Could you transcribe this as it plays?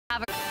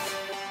Have a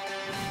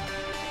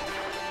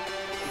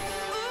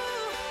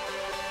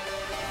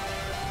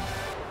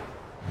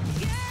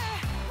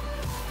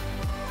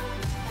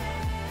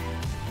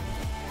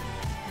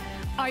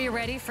Are you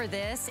ready for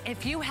this?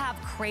 If you have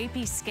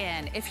crepey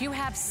skin, if you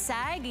have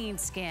sagging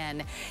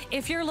skin,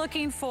 if you're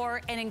looking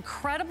for an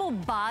incredible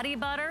body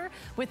butter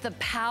with the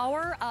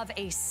power of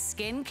a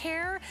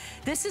skincare,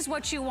 this is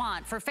what you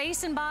want. For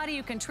face and body,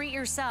 you can treat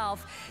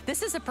yourself.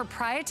 This is a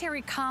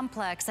proprietary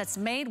complex that's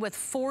made with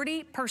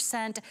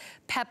 40%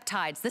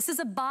 peptides. This is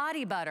a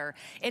body butter.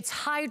 It's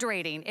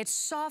hydrating, it's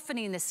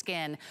softening the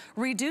skin,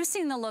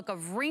 reducing the look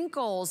of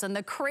wrinkles and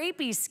the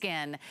crepey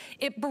skin.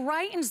 It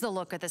brightens the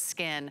look of the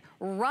skin.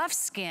 Rough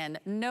skin,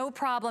 no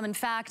problem. In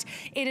fact,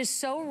 it is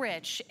so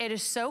rich, it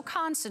is so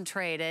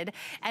concentrated,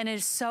 and it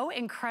is so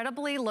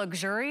incredibly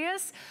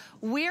luxurious.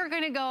 We are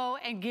gonna go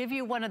and give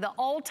you one of the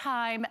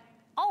all-time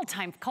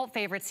cult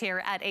favorites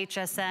here at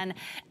HSN,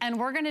 and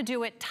we're gonna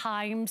do it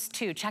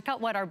 ×2. Check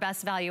out what our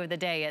best value of the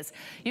day is.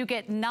 You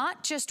get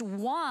not just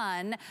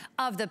one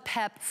of the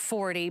Pep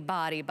 40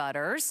 body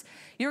butters,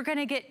 you're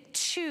gonna get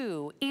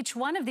 2. Each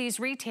one of these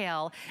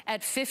retail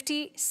at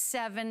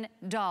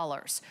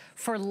 $57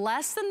 for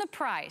less than the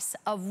price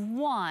of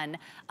one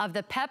of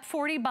the Pep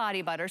 40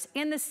 body butters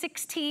in the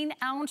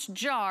 16-ounce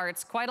jar.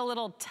 It's quite a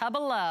little tub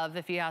of love,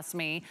 if you ask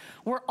me.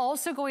 We're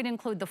also going to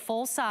include the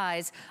full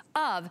size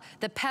of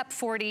the Pep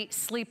 40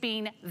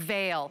 Sleeping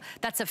Veil.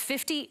 That's a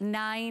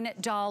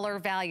 $59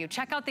 value.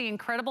 Check out the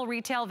incredible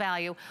retail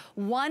value,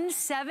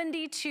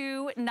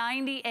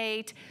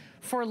 $172.98.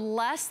 For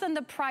less than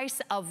the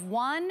price of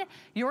one,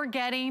 you're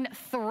getting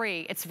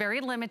 3. It's very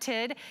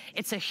limited.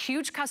 It's a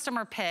huge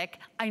customer pick.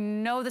 I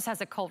know this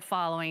has a cult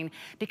following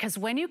because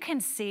when you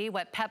can see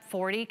what Pep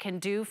 40 can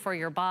do for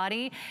your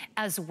body,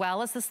 as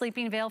well as the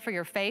Sleeping Veil for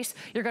your face,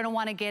 you're gonna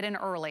wanna get in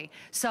early.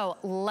 So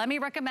let me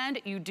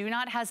recommend you do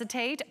not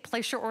hesitate.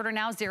 Place your order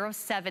now,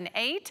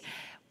 078.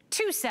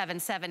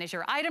 277 is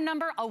your item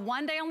number, a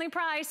one-day only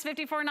price,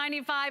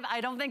 $54.95. I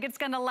don't think it's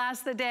gonna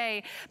last the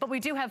day, but we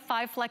do have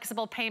 5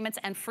 flexible payments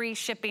and free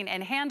shipping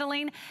and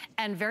handling.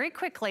 And very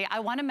quickly, I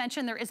wanna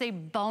mention there is a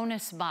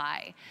bonus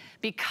buy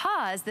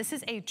because this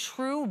is a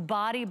true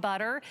body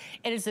butter.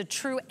 It is a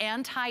true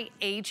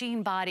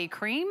anti-aging body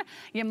cream.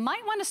 You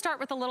might wanna start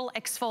with a little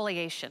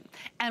exfoliation.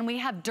 And we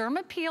have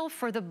Derma Peel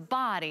for the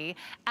body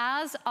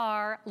as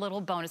our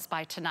little bonus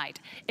buy tonight.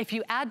 If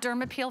you add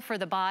Derma Peel for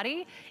the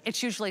body,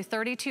 it's usually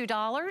 $32.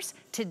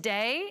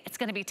 Today, it's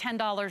gonna be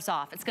 $10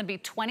 off. It's gonna be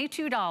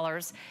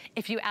 $22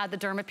 if you add the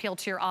Derma Peel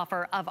to your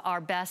offer of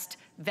our best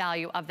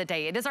value of the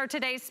day. It is our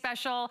today's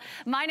special.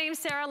 My name's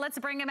Sarah. Let's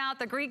bring him out,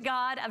 the Greek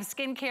god of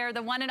skincare,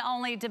 the one and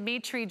only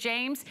Dimitri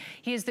James.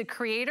 He is the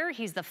creator,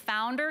 he's the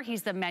founder,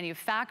 he's the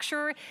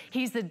manufacturer,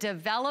 he's the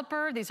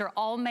developer. These are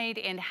all made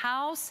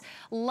in-house.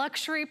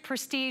 Luxury,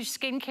 prestige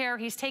skincare.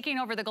 He's taking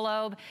over the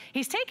globe.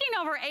 He's taking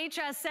over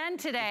HSN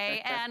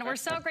today, and we're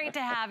so great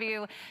to have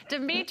you.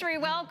 Dimitri,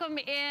 welcome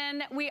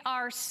in. We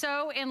are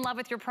so in love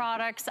with your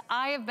products.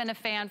 I have been a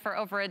fan for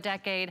over a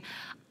decade.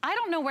 I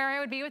don't know where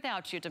I would be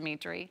without you,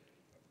 Dimitri.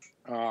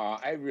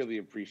 I really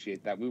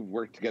appreciate that. We've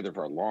worked together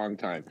for a long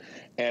time,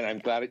 and I'm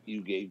glad that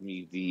you gave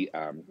me the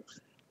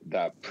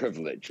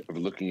privilege of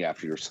looking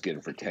after your skin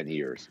for 10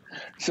 years.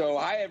 So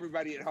hi,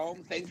 everybody at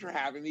home. Thanks for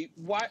having me.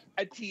 What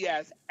a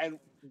TS, and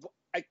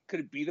could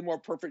it be the more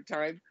perfect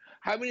time?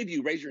 How many of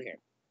you, raise your hand,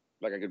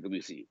 like I could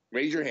really see you.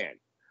 Raise your hand.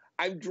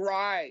 I'm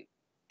dry.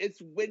 It's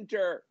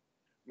winter.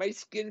 My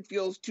skin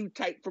feels too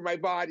tight for my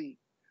body.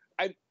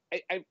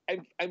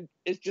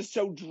 It's just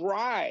so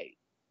dry.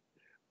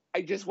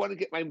 I just want to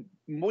get my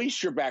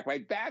moisture back. My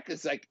back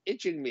is like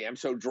itching me. I'm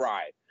so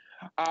dry.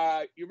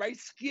 My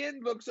skin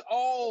looks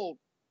old.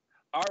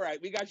 All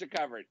right, we got you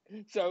covered.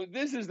 So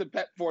this is the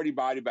Pep 40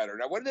 Body Butter.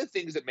 Now, one of the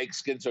things that makes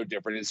skin so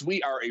different is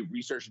we are a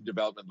research and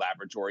development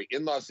laboratory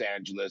in Los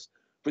Angeles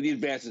for the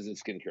advances in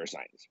skincare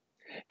science.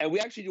 And we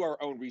actually do our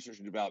own research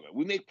and development.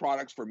 We make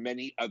products for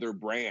many other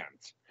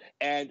brands.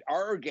 And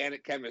our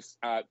organic chemists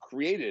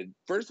created,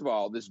 first of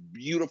all, this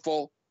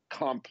beautiful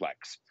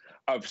complex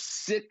of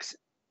 6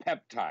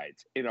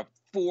 peptides in a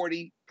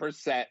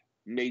 40%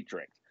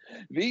 matrix.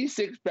 These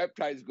 6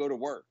 peptides go to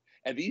work,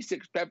 and these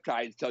 6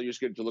 peptides tell your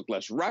skin to look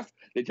less rough.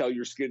 They tell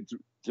your skin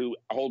to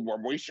hold more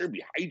moisture,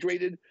 be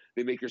hydrated.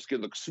 They make your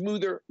skin look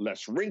smoother,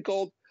 less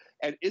wrinkled.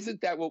 And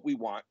isn't that what we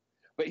want?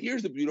 But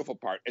here's the beautiful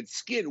part. At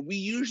skin, we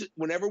use,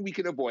 whenever we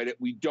can avoid it,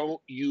 we don't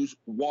use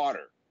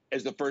water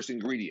as the first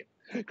ingredient.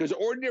 Because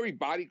ordinary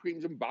body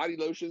creams and body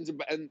lotions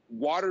and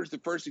water is the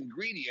first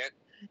ingredient.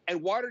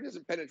 And water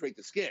doesn't penetrate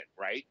the skin,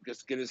 right? Because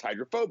skin is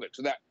hydrophobic.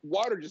 So that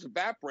water just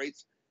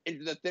evaporates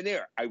into the thin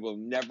air. I will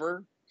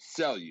never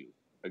sell you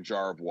a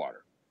jar of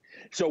water.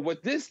 So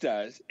what this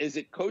does is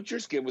it coats your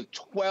skin with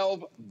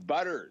 12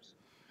 butters.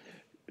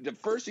 The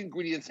first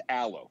ingredient's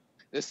aloe.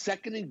 The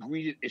second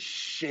ingredient is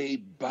shea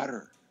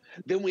butter.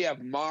 Then we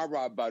have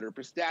Mara butter,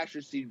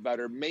 pistachio seed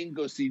butter,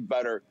 mango seed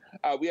butter.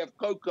 We have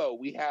cocoa.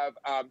 We have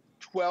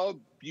 12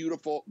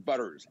 beautiful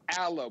butters.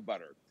 Aloe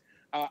butter,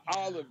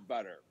 olive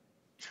butter,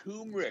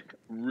 turmeric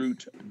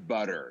root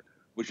butter,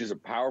 which is a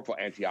powerful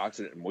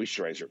antioxidant and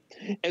moisturizer.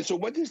 And so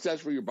what this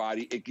does for your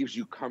body, it gives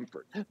you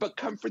comfort, but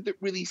comfort that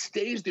really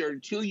stays there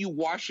until you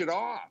wash it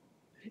off.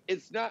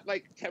 It's not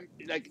like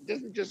it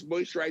doesn't just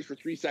moisturize for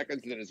 3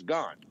 seconds and then it's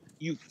gone.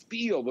 You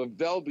feel the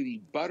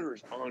velvety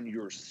butters on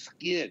your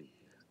skin,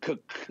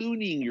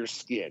 cocooning your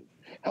skin,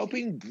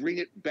 helping bring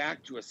it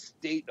back to a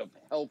state of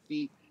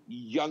healthy,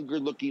 younger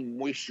looking,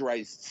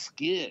 moisturized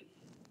skin.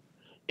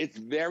 It's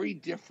very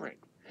different.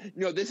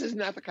 This is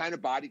not the kind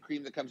of body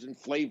cream that comes in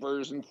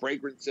flavors and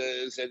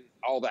fragrances and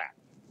all that.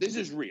 This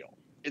is real.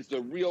 It's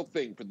the real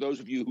thing for those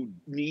of you who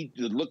need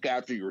to look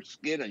after your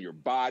skin and your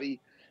body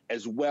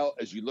as well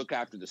as you look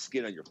after the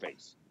skin on your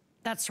face.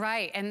 That's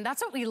right, and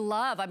that's what we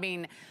love. I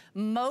mean,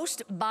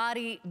 most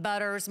body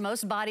butters,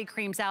 most body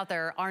creams out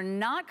there are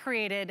not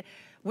created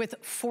with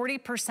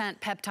 40%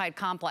 peptide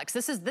complex.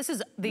 This is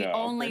the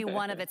only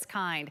one of its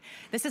kind.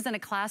 This is in a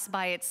class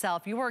by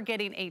itself. You are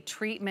getting a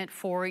treatment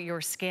for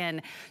your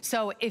skin.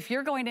 So if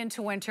you're going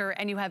into winter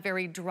and you have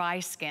very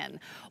dry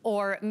skin,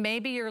 or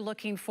maybe you're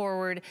looking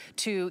forward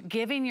to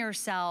giving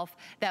yourself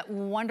that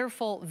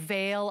wonderful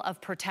veil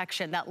of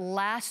protection that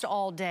lasts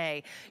all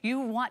day, you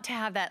want to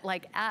have that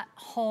like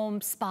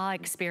at-home spa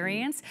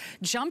experience,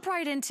 jump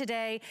right in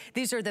today.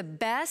 These are the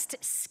best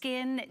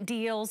skin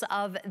deals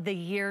of the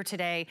year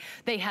today.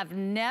 They have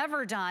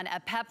never done a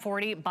Pep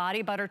 40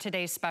 Body Butter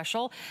Today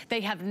special.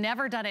 They have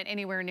never done it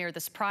anywhere near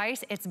this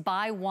price. It's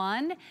buy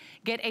one,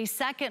 get a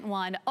second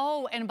one.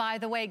 Oh, and by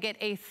the way, get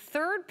a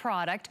third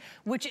product,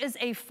 which is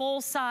a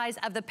full size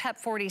of the Pep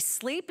 40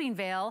 Sleeping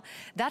Veil.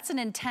 That's an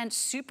intense,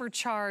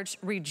 supercharged,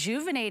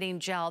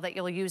 rejuvenating gel that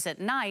you'll use at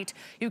night.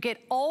 You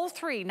get all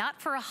three,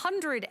 not for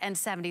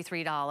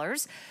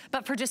 $173,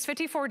 but for just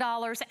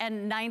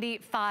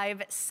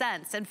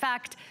 $54.95. In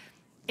fact,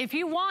 if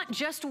you want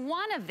just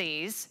one of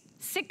these,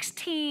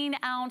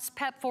 16-ounce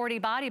Pep 40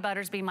 body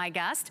butters, be my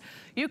guest.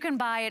 You can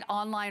buy it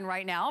online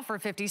right now for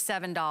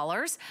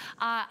 $57.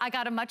 I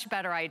got a much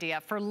better idea.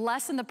 For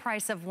less than the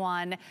price of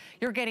one,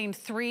 you're getting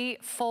 3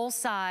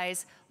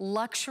 full-size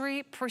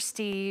luxury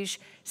prestige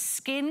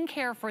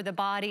skincare for the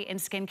body and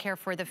skincare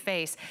for the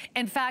face.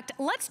 In fact,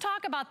 let's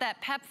talk about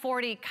that Pep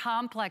 40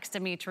 complex,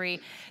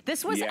 Dimitri.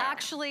 This was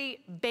actually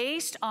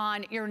based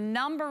on your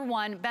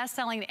 #1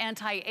 best-selling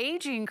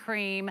anti-aging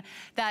cream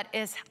that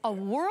is a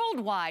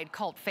worldwide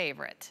cult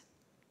favorite.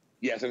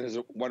 Yes, and has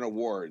won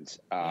awards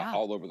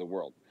all over the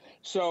world.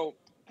 So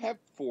Pep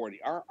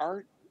 40,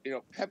 our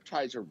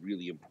peptides are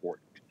really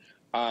important.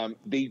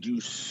 They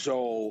do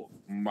so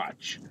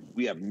much.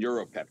 We have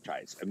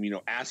neuropeptides,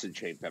 amino acid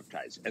chain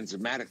peptides,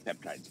 enzymatic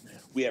peptides.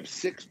 We have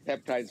 6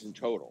 peptides in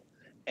total.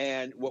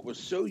 And what was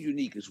so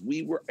unique is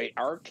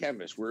our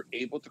chemists were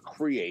able to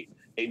create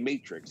a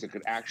matrix that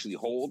could actually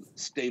hold,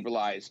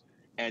 stabilize,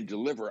 and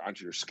deliver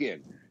onto your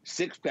skin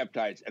 6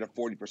 peptides at a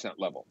 40%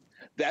 level.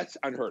 That's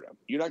unheard of.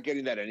 You're not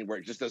getting that anywhere.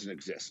 It just doesn't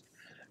exist.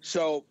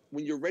 So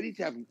when you're ready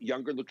to have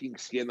younger looking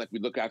skin, like we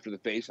look after the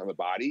face on the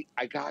body,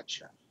 I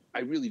gotcha. I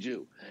really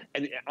do.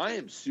 And I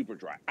am super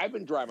dry. I've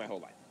been dry my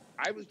whole life.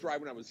 I was dry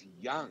when I was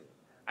young.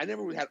 I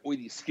never had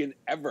oily skin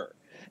ever.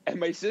 And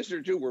my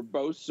sister too, were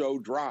both so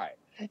dry.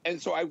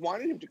 And so I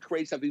wanted him to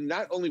create something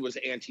not only was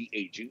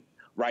anti-aging,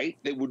 right,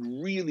 that would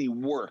really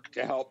work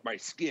to help my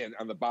skin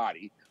on the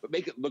body, but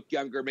make it look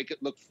younger, make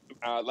it look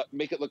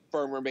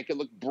firmer, make it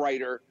look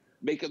brighter,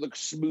 make it look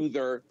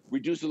smoother,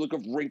 reduce the look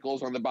of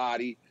wrinkles on the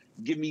body,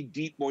 give me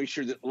deep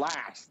moisture that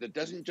lasts, that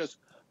doesn't just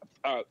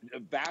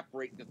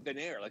evaporate into thin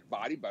air like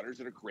body butters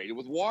that are created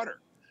with water.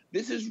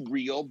 This is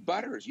real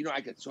butters.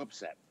 I get so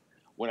upset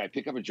when I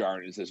pick up a jar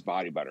and it says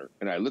body butter,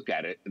 and I look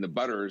at it, and the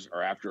butters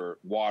are after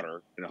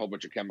water and a whole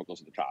bunch of chemicals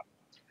at the top.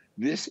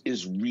 This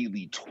is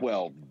really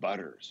 12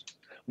 butters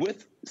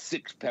with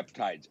 6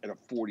 peptides at a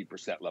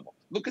 40% level.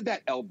 Look at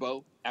that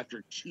elbow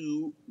after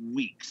 2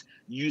 weeks,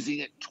 using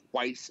it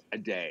twice a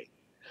day.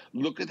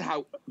 Look at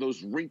how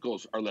those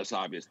wrinkles are less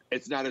obvious.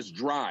 It's not as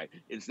dry.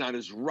 It's not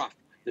as rough.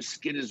 The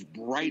skin is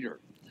brighter.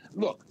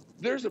 Look,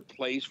 there's a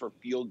place for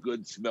feel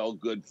good, smell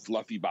good,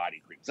 fluffy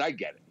body creams. I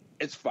get it.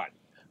 It's fun.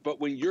 But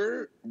when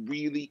you're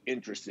really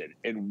interested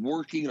in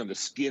working on the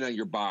skin on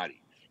your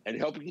body and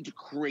helping you to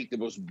create the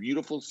most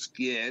beautiful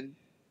skin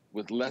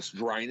with less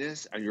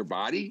dryness on your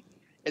body,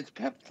 it's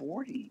Pep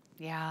 40.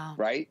 Yeah.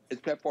 Right?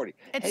 It's Pep 40.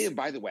 Hey, and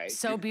by the way.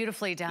 So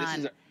beautifully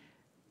done.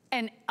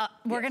 And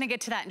we're going to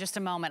get to that in just a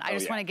moment. I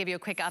just want to give you a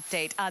quick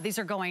update. These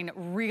are going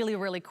really,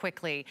 really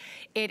quickly.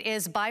 It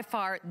is by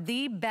far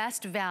the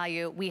best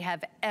value we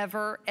have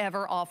ever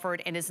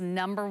offered, and is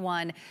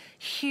 #1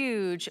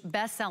 huge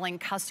best-selling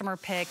customer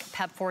pick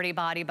Pep 40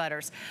 body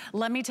butters.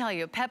 Let me tell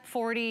you, Pep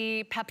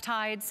 40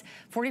 peptides,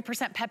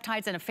 40%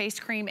 peptides in a face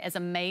cream is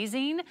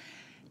amazing.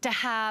 To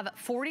have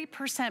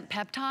 40%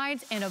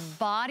 peptides in a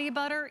body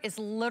butter is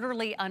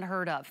literally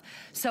unheard of.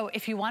 So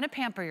if you want to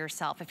pamper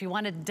yourself, if you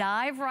want to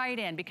dive right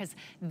in, because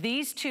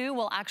these two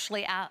will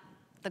actually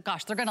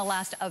gosh, they're gonna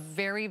last a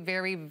very,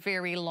 very,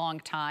 very long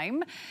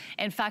time.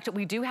 In fact,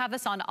 we do have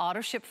this on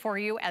auto ship for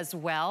you as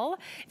well.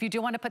 If you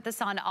do want to put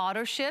this on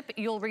auto ship,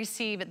 you'll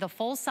receive the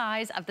full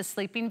size of the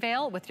sleeping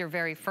veil with your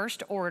very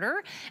first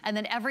order. And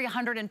then every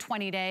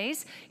 120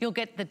 days, you'll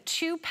get the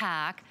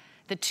 2-pack,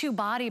 the 2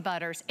 body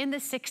butters in the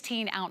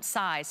 16-ounce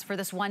size for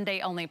this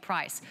one-day only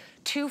price.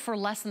 2 for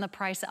less than the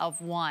price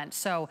of 1.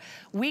 So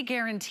we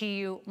guarantee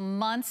you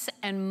months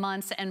and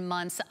months and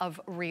months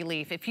of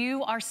relief. If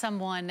you are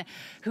someone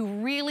who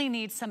really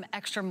needs some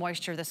extra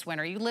moisture this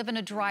winter, you live in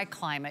a dry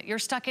climate, you're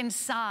stuck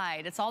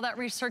inside, it's all that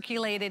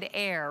recirculated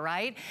air,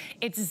 right?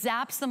 It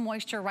zaps the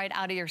moisture right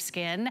out of your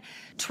skin.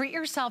 Treat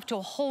yourself to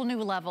a whole new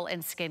level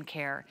in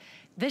skincare.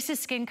 This is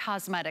Skinn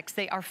Cosmetics.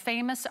 They are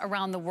famous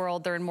around the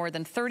world. They're in more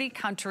than 30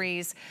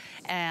 countries,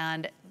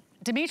 and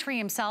Dimitri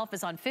himself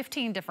is on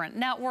 15 different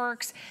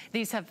networks.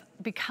 These have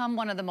become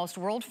one of the most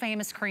world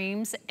famous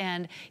creams,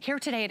 and here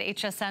today at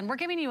HSN, we're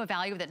giving you a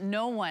value that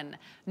no one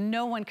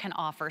can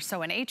offer.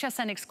 So an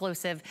HSN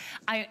exclusive.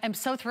 I am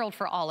so thrilled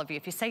for all of you.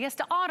 If you say yes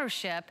to auto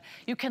ship,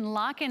 you can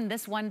lock in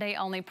this one-day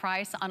only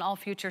price on all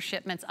future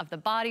shipments of the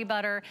body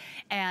butter.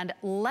 And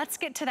let's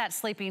get to that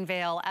sleeping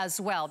veil as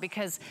well,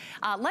 because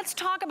let's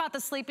talk about the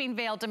sleeping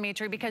veil,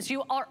 Dimitri, because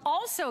you are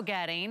also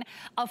getting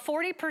a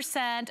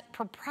 40%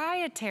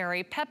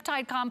 proprietary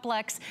peptide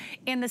complex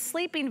in the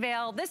sleeping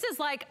veil. This is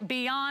like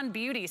beyond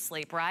beauty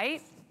sleep,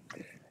 right?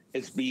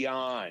 It's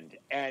beyond,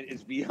 and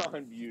it's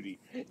beyond beauty.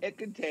 It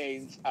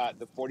contains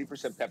the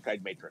 40%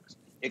 peptide matrix.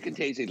 It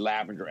contains a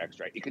lavender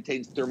extract. It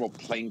contains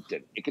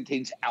thermoplankton. It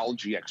contains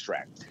algae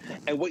extract.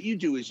 And what you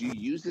do is you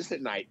use this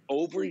at night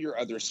over your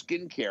other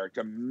skincare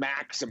to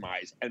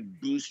maximize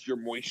and boost your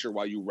moisture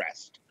while you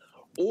rest.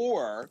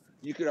 Or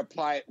you could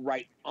apply it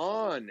right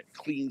on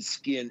clean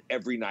skin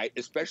every night,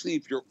 especially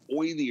if you're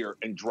oilier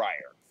and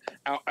drier.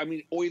 I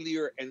mean,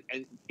 oilier and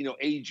you know,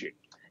 aging.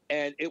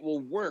 And it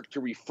will work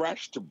to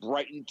refresh, to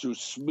brighten, to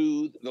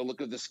smooth the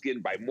look of the skin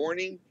by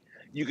morning.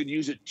 You can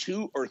use it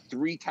 2 or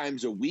 3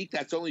 times a week.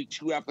 That's only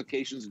 2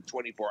 applications in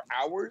 24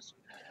 hours.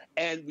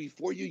 And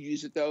before you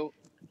use it, though,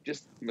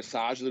 just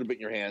massage a little bit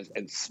in your hands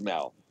and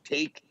smell.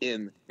 Take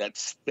in that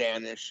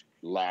Spanish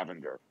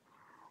lavender.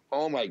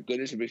 Oh my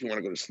goodness, it makes me want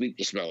to go to sleep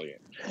just smelling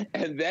it.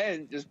 And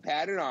then just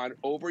pat it on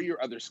over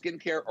your other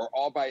skincare or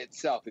all by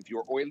itself. If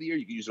you're oilier,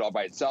 you can use it all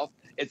by itself.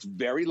 It's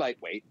very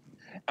lightweight.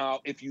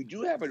 If you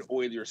do have an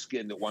oilier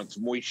skin that wants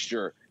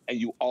moisture and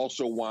you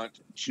also want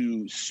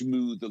to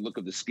smooth the look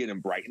of the skin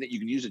and brighten it, you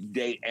can use it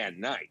day and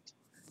night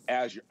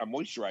as a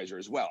moisturizer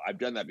as well. I've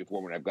done that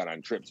before when I've gone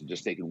on trips and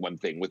just taken one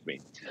thing with me.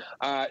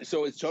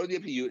 So it's totally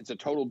up to you. It's a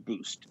total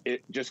boost.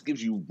 It just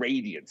gives you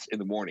radiance in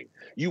the morning.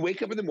 You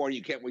wake up in the morning,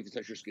 you can't wait to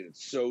touch your skin.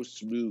 It's so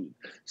smooth.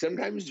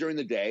 Sometimes during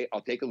the day,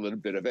 I'll take a little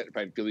bit of it if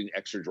I'm feeling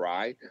extra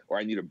dry or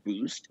I need a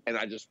boost, and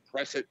I just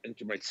press it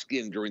into my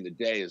skin during the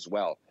day as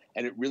well.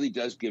 And it really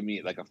does give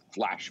me like a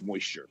flash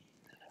moisture.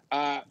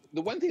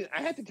 The one thing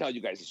I have to tell you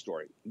guys a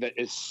story that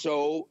is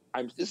so,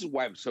 this is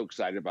why I'm so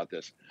excited about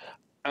this.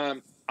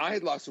 I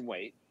had lost some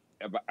weight.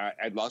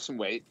 I'd lost some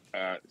weight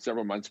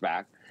several months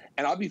back,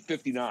 and I'll be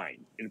 59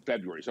 in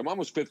February. So I'm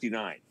almost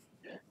 59.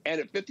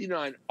 And at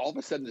 59, all of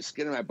a sudden the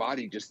skin on my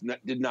body just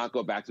did not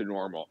go back to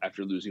normal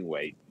after losing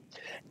weight.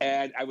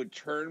 And I would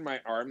turn my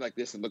arm like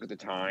this and look at the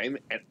time,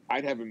 and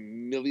I'd have a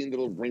million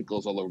little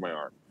wrinkles all over my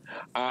arm.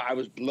 I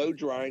was blow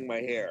drying my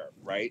hair,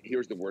 right?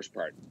 Here's the worst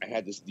part. I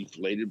had this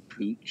deflated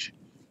pooch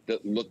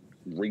that looked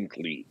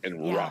wrinkly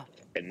and rough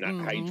and not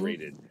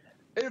hydrated.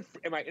 And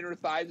my inner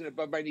thighs and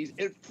above my knees,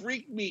 it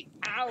freaked me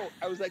out.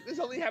 I was like, this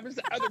only happens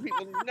to other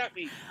people, not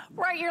me.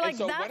 Right, you're like,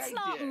 so that's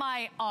not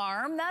my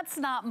arm, that's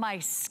not my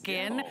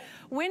skin. No.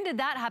 When did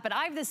that happen?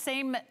 I have the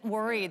same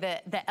worry,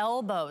 the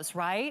elbows,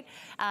 right?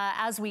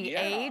 As we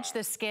age,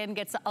 the skin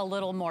gets a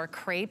little more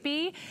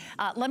crepey.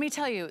 Let me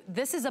tell you,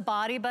 this is a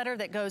body butter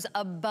that goes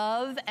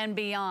above and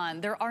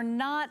beyond. There are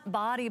not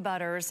body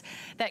butters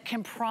that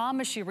can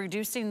promise you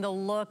reducing the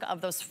look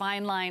of those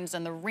fine lines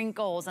and the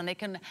wrinkles, and they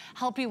can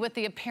help you with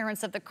the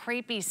appearance of the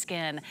crepey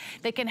skin.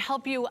 They can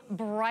help you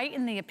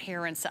brighten the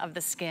appearance of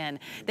the skin.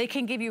 They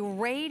can give you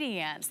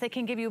radiance. They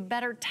can give you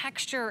better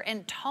texture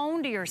and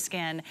tone to your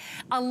skin.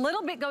 A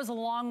little bit goes a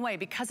long way.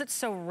 Because it's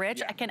so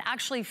rich, I can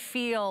actually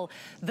feel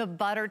the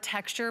butter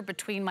texture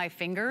between my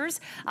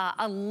fingers.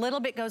 A little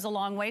bit goes a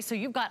long way, so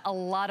you've got a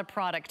lot of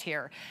product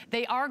here.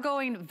 They are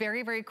going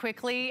very, very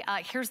quickly.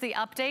 Here's the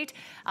update.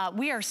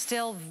 We are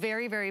still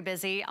very, very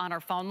busy on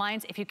our phone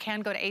lines. If you can,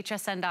 go to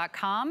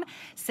hsn.com,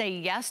 say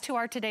yes to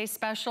our today's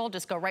special.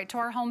 Just go right to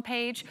our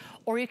homepage,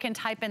 or you can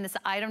type in this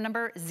item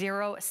number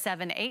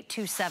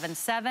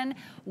 078277.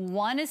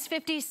 One is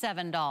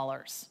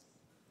 $57.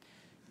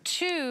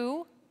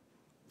 2,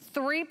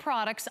 3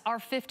 products are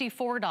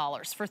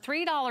 $54. For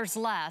 $3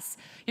 less,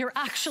 you're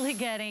actually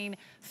getting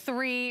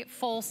 3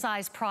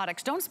 full-size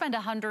products. Don't spend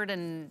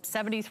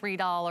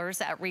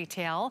 $173 at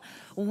retail.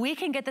 We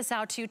can get this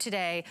out to you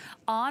today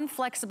on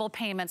flexible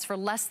payments for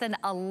less than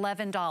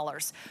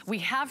 $11. We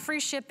have free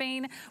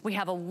shipping. We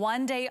have a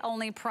 1-day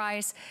only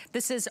price.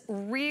 This is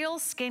real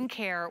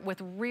skincare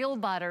with real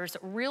butters,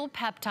 real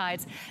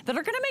peptides that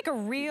are gonna make a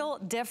real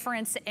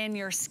difference in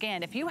your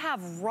skin. If you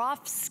have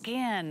rough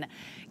skin,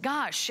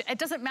 gosh, it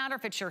doesn't matter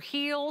if it's your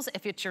heels,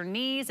 if it's your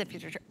knees, if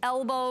it's your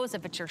elbows,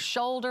 if it's your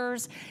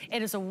shoulders.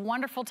 It is a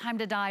wonderful time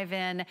to dive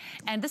in.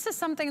 And this is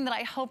something that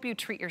I hope you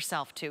treat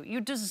yourself to.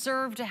 You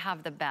deserve to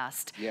have the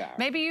best. Yeah.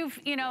 Maybe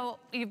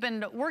you've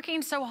been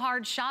working so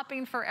hard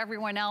shopping for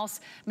everyone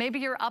else. Maybe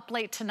you're up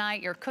late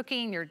tonight, you're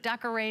cooking, you're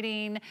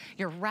decorating,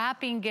 you're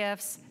wrapping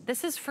gifts.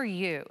 This is for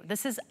you.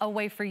 This is a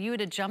way for you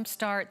to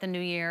jumpstart the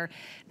new year.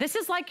 This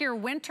is like your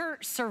winter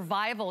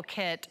survival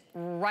kit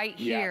right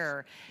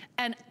here. Yes.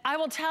 And I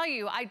will tell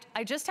you,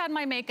 I just had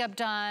my makeup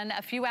done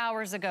a few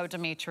hours ago,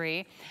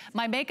 Dimitri.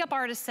 My makeup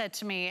artist said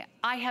to me,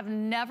 I have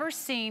never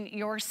seen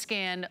your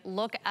skin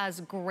look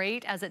as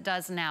great as it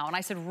does now. And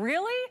I said,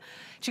 really?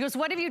 She goes,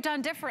 what have you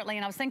done differently?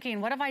 And I was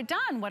thinking, what have I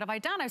done? What have I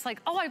done? I was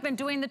like, oh, I've been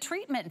doing the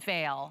treatment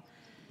veil.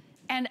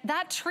 And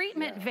that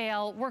treatment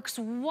veil works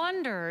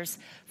wonders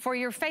for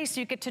your face.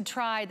 You get to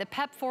try the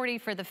Pep 40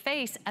 for the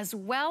face as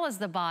well as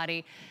the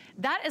body.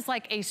 That is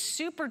like a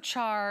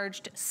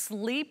supercharged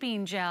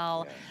sleeping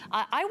gel.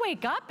 I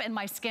wake up and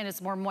my skin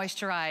is more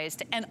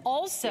moisturized and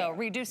also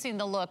reducing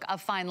the look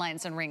of fine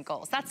lines and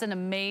wrinkles. That's an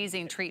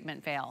amazing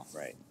treatment veil.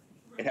 Right.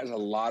 It has a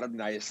lot of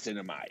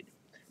niacinamide.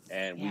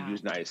 And we've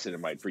used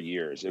niacinamide for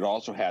years. It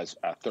also has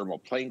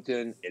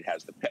thermoplankton. It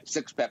has the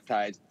 6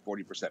 peptides,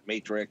 40%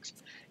 matrix,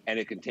 and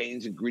it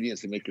contains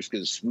ingredients that make your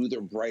skin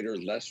smoother, brighter,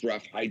 less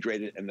rough,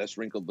 hydrated, and less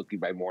wrinkled looking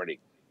by morning,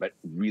 but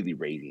really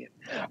radiant.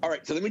 All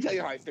right, so let me tell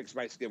you how I fixed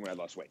my skin when I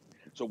lost weight.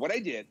 So what I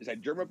did is I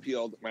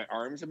derma-peeled my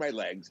arms and my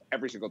legs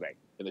every single day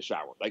in the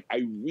shower. Like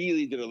I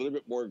really did a little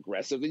bit more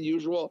aggressive than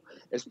usual,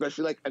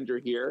 especially like under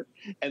here,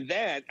 and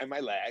then on my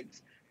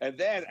legs. And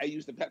then I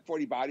used the Pep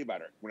 40 body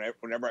butter when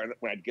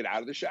I'd get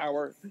out of the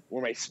shower,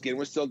 when my skin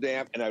was still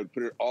damp, and I would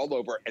put it all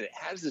over, and it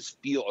has this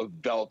feel of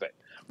velvet.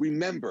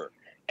 Remember,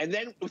 and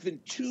then within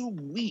 2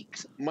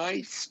 weeks,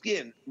 my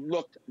skin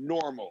looked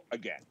normal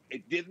again.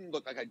 It didn't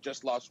look like I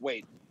just lost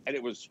weight, and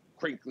it was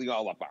crinkling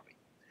all up on me.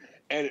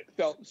 And it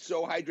felt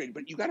so hydrated.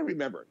 But you got to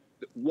remember,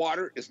 that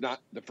water is not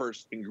the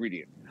first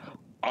ingredient.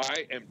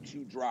 I am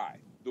too dry.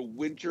 The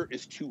winter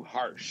is too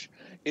harsh.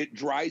 It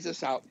dries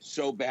us out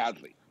so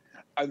badly.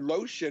 A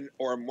lotion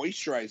or a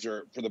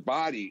moisturizer for the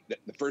body,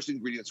 the first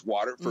ingredient's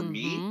water. For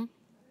me,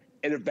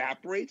 it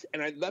evaporates,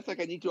 and I'm left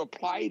like I need to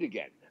apply it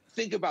again.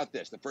 Think about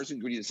this. The first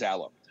ingredient is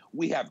aloe.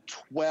 We have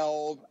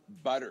 12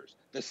 butters.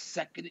 The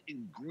second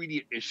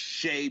ingredient is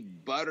shea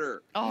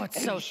butter. Oh,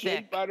 it's so thick.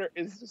 Shea butter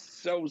is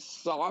so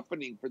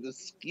softening for the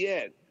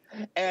skin.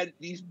 And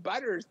these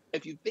butters,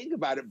 if you think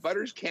about it,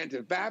 butters can't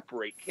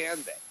evaporate, can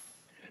they?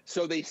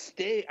 So they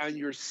stay on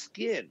your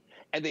skin,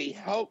 and they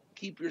help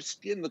keep your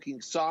skin looking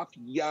soft,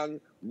 young,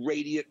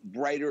 radiant,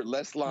 brighter,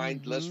 less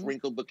lined, less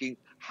wrinkled looking,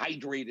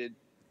 hydrated,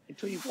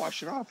 until you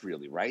wash it off,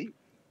 really, right?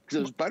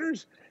 Because those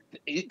butters,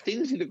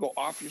 things either go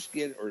off your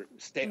skin or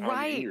stay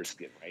on your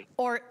skin, right?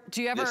 Or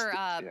do you ever,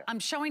 I'm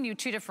showing you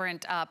 2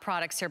 different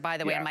products here, by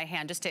the way, in my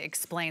hand, just to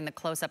explain the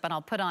close-up, and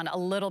I'll put on a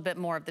little bit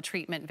more of the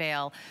treatment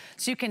veil.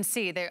 So you can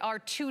see there are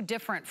 2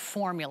 different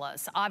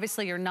formulas.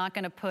 Obviously, you're not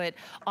gonna put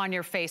on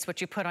your face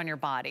what you put on your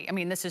body. I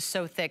mean, this is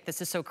so thick, this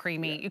is so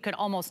creamy. You can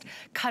almost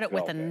cut it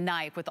with a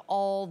knife with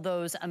all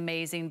those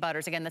amazing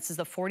butters. Again, this is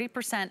the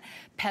 40%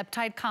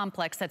 peptide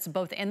complex that's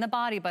both in the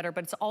body butter,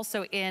 but it's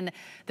also in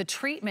the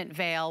treatment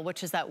veil,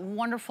 which is that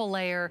wonderful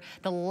layer,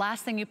 the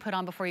last thing you put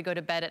on before you go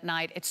to bed at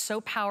night. It's so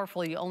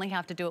powerful, you only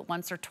have to do it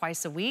once or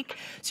twice a week.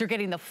 So you're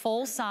getting the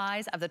full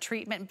size of the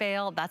treatment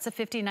veil. That's a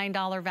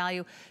 $59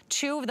 value.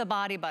 2 of the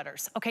body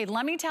butters. Okay,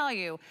 let me tell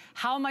you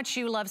how much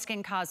you love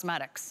Skinn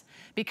Cosmetics,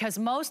 because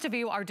most of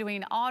you are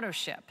doing auto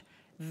ship.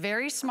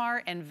 Very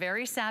smart and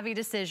very savvy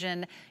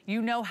decision.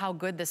 You know how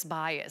good this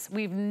buy is.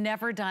 We've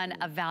never done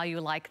a value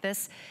like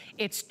this.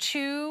 It's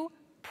 2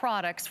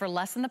 products for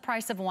less than the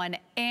price of 1,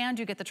 and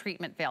you get the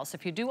treatment veil. So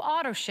if you do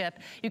auto ship,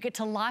 you get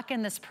to lock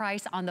in this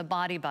price on the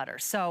body butter.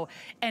 So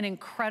an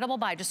incredible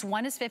buy. Just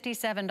 1 is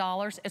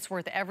 $57. It's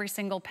worth every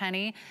single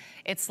penny.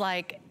 It's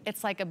like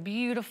a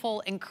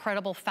beautiful,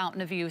 incredible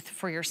fountain of youth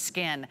for your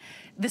skin.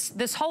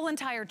 This whole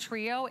entire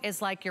trio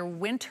is like your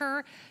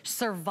winter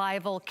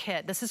survival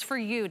kit. This is for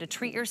you to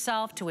treat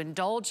yourself, to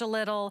indulge a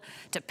little,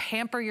 to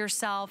pamper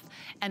yourself.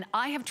 And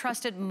I have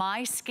trusted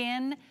my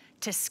skin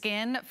to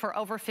Skinn for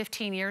over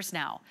 15 years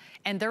now.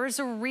 And there is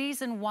a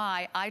reason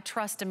why I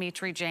trust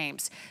Dimitri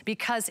James,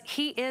 because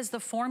he is the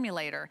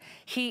formulator.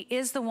 He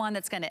is the one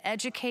that's gonna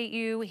educate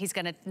you. He's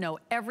gonna know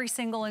every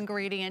single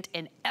ingredient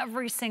in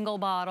every single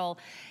bottle.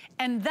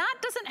 And that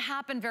doesn't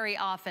happen very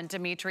often,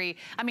 Dimitri.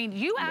 I mean,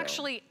 you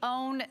actually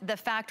own the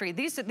factory.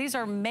 These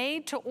are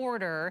made to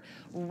order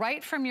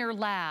right from your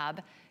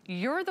lab.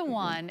 You're the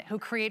one who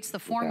creates the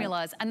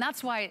formulas, and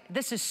that's why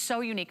this is so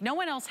unique. No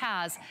one else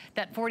has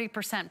that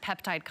 40%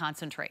 peptide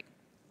concentrate.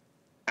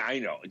 I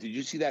know. Did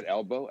you see that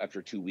elbow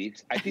after 2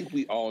 weeks? I think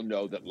we all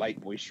know that light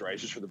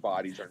moisturizers for the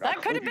bodies are not That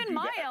could going have to been do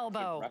my that.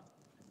 elbow.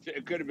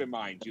 It could have been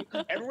mine too.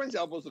 Everyone's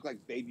elbows look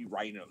like baby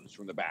rhinos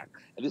from the back.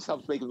 And this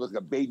helps make them look like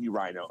a baby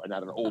rhino and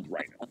not an old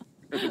rhino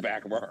in the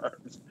back of our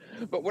arms.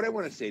 But what I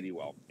want to say to you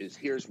all is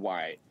here's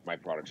why my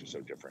products are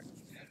so different.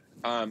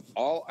 I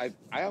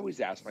always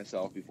ask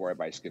myself before I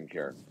buy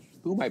skincare,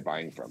 who am I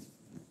buying from?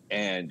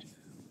 And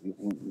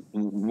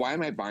why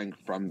am I buying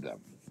from them?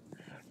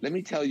 Let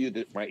me tell you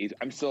that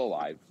I'm still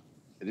alive.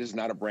 This is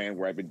not a brand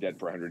where I've been dead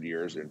for 100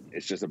 years, and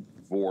it's just a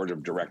board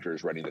of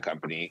directors running the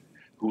company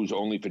whose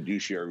only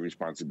fiduciary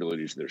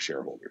responsibility is to their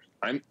shareholders.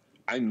 I'm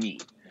me,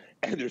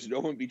 and there's no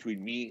one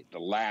between me, the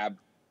lab,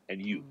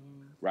 and you,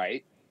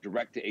 right?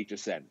 Direct to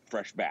HSN,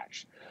 fresh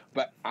batch.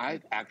 But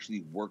I've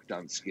actually worked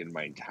on skin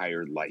my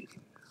entire life.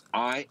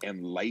 I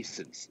am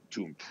licensed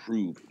to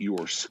improve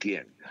your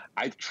skin.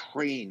 I've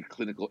trained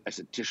clinical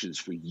estheticians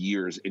for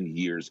years and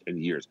years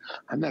and years.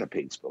 I'm not a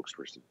paid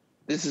spokesperson.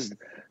 This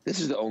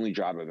is the only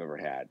job I've ever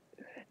had.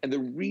 And the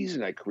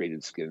reason I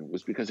created Skinn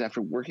was because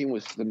after working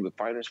with some of the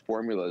finest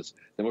formulas,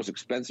 the most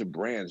expensive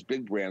brands,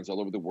 big brands all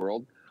over the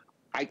world,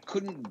 I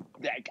couldn't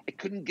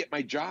get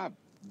my job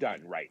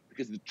done right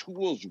because the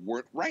tools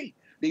weren't right.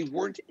 They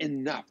weren't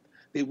enough.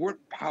 They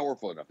weren't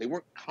powerful enough. They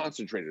weren't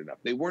concentrated enough.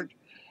 They were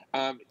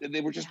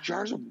just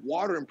jars of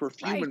water and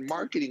perfume and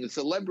marketing and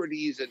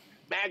celebrities and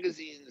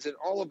magazines and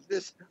all of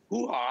this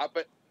hoo-ha.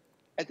 But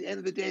at the end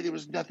of the day, there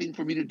was nothing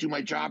for me to do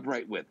my job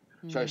right with.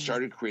 So I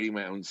started creating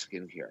my own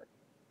skincare.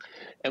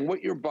 And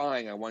what you're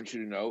buying, I want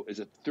you to know, is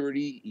a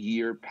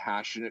 30-year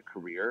passionate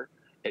career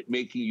at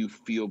making you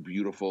feel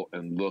beautiful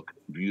and look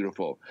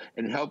beautiful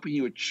and helping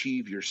you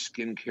achieve your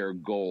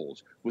skincare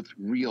goals with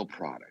real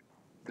product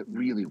that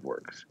really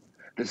works.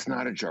 That's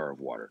not a jar of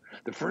water.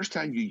 The first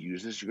time you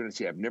use this, you're going to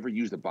say, I've never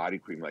used a body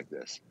cream like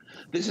this.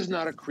 This is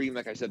not a cream,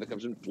 like I said, that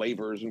comes in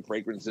flavors and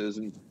fragrances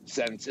and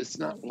scents. It's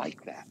not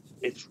like that.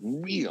 It's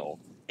real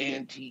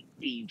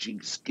anti-aging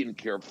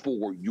skincare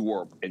for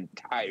your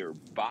entire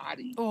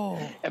body.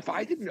 If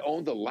I didn't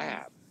own the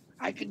lab,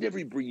 I could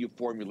never bring you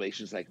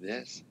formulations like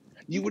this.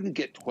 You wouldn't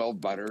get 12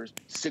 butters,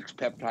 6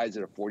 peptides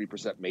in a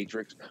 40%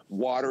 matrix,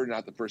 water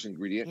not the first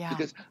ingredient,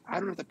 because I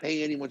don't have to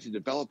pay anyone to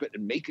develop it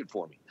and make it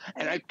for me.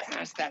 And I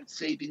pass that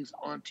savings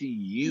on to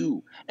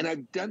you. And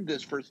I've done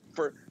this for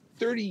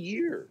 30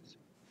 years,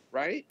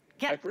 right?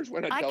 Yeah,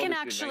 I can in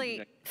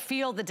actually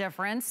feel the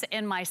difference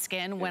in my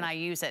skin when I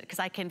use it because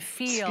I can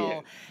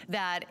feel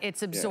that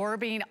it's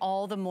absorbing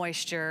all the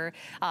moisture.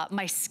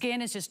 My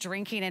skin is just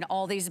drinking in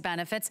all these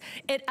benefits.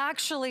 It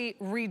actually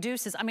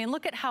reduces, I mean,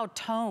 look at how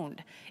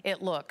toned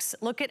it looks.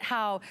 Look at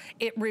how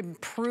it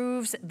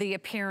improves the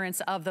appearance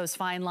of those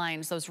fine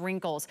lines, those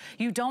wrinkles.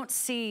 You don't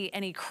see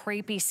any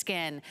crepey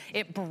skin.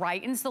 It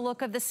brightens the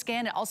look of the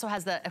skin. It also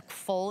has the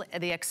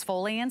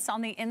exfoliants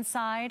on the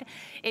inside.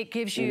 It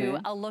gives you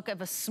a look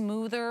of a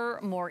smoother,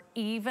 more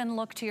even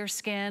look to your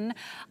skin.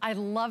 I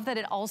love that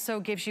it also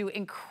gives you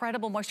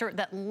incredible moisture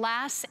that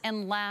lasts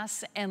and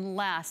lasts and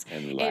lasts.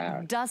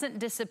 It doesn't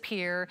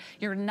disappear.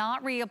 You're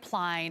not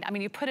reapplying. I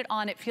mean, you put it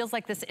on, it feels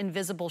like this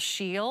invisible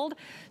shield.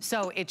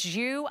 So it's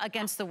you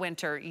against the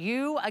winter,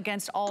 you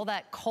against all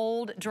that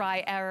cold,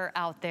 dry air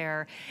out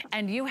there,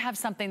 and you have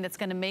something that's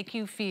gonna make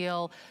you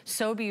feel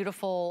so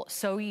beautiful,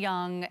 so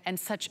young, and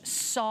such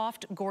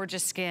soft,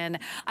 gorgeous skin.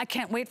 I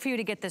can't wait for you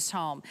to get this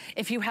home.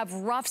 If you have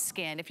rough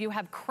skin, if you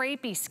have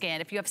crepey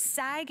skin, if you have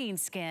sagging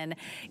skin,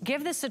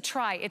 give this a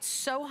try. It's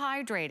so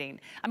hydrating.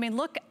 I mean,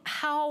 look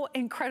how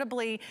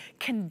incredibly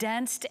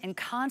condensed and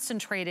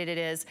concentrated it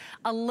is.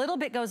 A little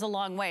bit goes a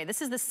long way.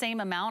 This is the same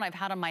amount I've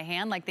had on my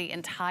hand like the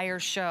entire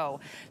show.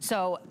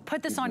 So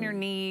put this on your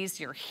knees,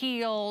 your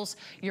heels,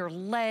 your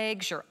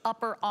legs, your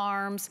upper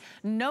arms.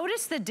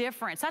 Notice the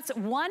difference. That's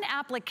one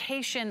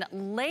application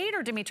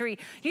later, Dimitri.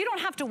 You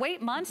don't have to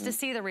wait months to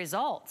see the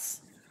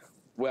results.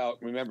 Well,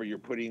 remember, you're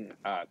putting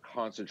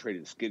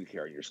concentrated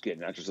skincare in your skin,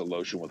 not just a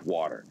lotion with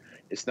water.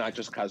 It's not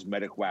just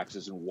cosmetic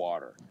waxes and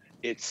water.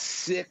 It's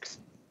 6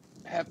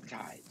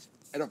 peptides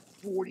and a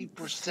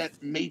 40%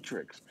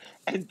 matrix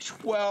and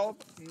 12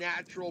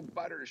 natural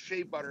butters,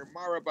 shea butter,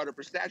 mara butter,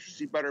 pistachio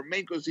seed butter,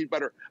 mango seed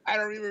butter. I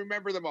don't even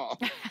remember them all.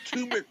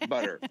 Turmeric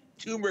butter,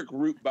 turmeric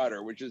root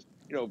butter, which is,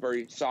 you know,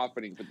 very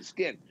softening for the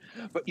skin.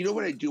 But you know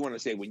what I do want to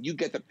say? When you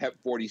get the Pep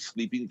 40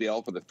 sleeping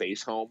veil for the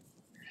face home,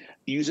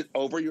 use it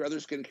over your other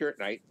skincare at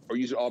night or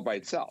use it all by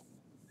itself.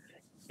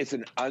 It's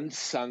an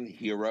unsung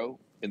hero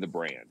in the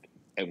brand.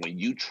 And when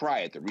you try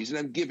it, the reason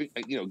I'm giving,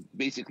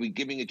 basically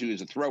giving it to you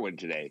as a throw-in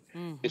today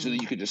is so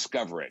that you can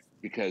discover it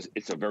because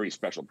it's a very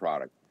special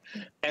product.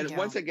 And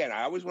once again,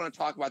 I always want to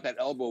talk about that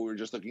elbow we were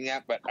just looking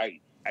at, but I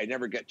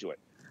never get to it.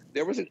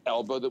 There was an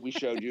elbow that we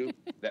showed you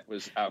that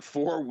was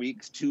 4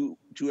 weeks, two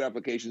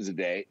applications a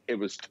day. It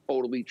was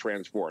totally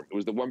transformed. It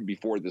was the one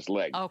before this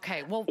leg.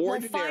 Okay, well, we'll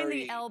find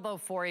the elbow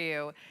for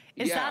you.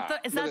 Is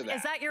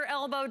that your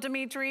elbow,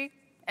 Dimitri?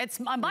 It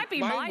might be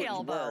my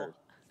elbow.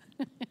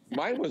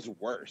 Mine was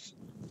worse.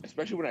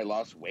 especially when I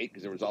lost weight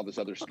because there was all this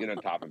other skin on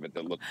top of it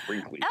that looked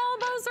wrinkly. Oh,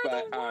 those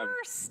are the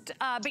worst.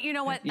 But you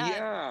know what?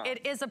 Yeah.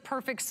 It is a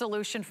perfect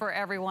solution for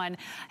everyone.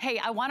 Hey,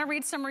 I want to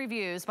read some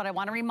reviews, but I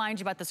want to remind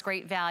you about this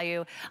great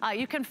value.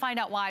 You can find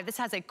out why. This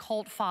has a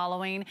cult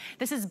following.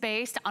 This is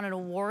based on an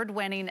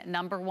award-winning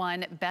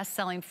 #1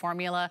 best-selling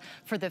formula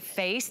for the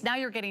face. Now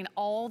you're getting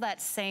all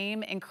that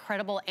same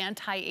incredible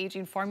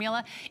anti-aging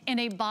formula in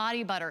a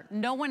body butter.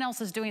 No one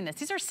else is doing this.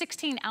 These are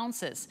 16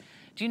 ounces.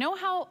 Do you know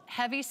how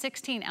heavy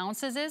 16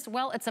 ounces is?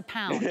 Well, it's a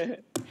pound.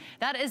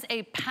 That is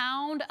a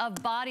pound of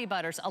body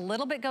butters. A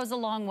little bit goes a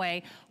long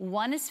way.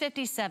 One is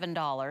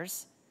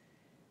 $57.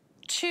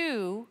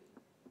 Two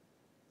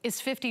is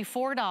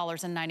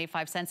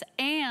 $54.95,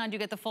 and you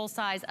get the full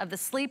size of the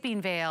sleeping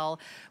veil,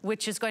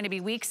 which is going to be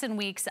weeks and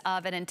weeks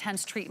of an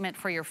intense treatment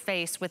for your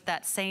face with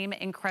that same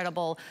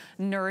incredible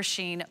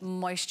nourishing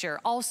moisture.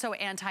 Also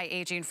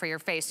anti-aging for your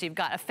face. So you've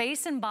got a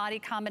face and body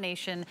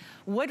combination.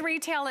 Would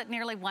retail at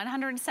nearly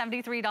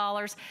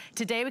 $173.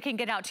 Today we can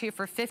get out to you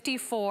for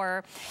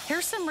 $54.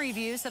 Here's some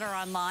reviews that are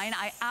online.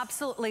 I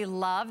absolutely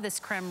love this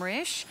creme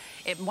riche.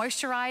 It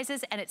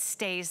moisturizes and it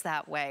stays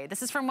that way.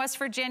 This is from West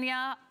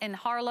Virginia in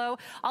Harlow.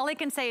 All I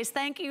can say is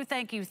thank you,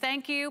 thank you,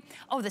 thank you.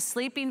 Oh, the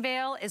sleeping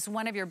veil is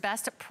one of your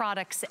best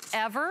products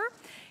ever.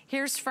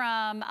 Here's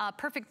from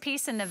Perfect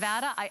Peace in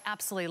Nevada. I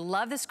absolutely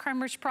love this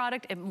creme rich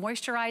product. It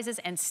moisturizes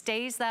and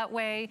stays that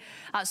way.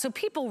 So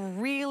people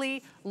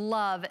really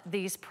love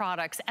these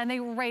products and they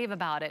rave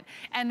about it.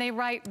 And they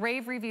write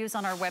rave reviews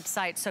on our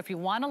website. So if you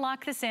want to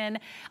lock this in,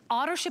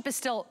 auto ship is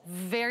still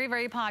very,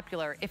 very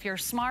popular. If you're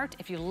smart,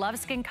 if you love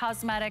Skinn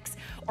Cosmetics,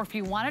 or if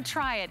you want to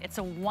try it, it's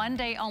a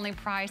one-day only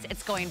price.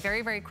 It's going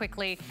very, very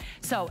quickly.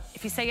 So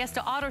if you say yes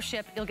to auto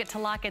ship, you'll get to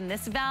lock in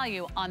this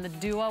value on the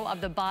duo of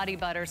the body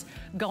butters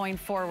going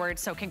forward.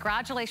 So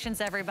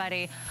congratulations,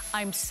 everybody.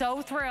 I'm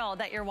so thrilled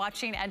that you're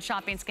watching and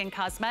shopping Skinn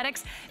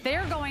Cosmetics.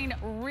 They're going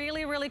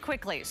really, really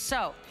quickly.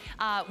 So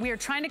we are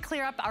trying to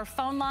clear up our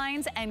phone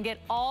lines and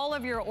get all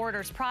of your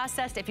orders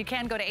processed. If you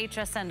can, go to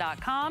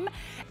hsn.com.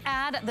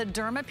 Add the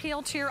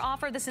Dermapeel to your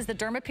offer. This is the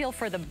Dermapeel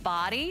for the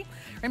body.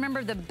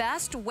 Remember, the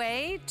best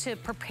way to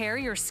prepare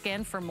your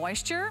skin for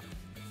moisture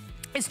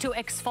is to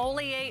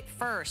exfoliate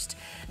first.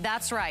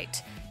 That's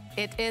right.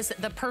 It is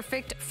the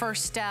perfect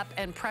first step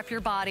and prep your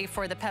body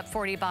for the Pep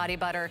 40 body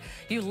butter.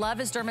 You love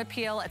his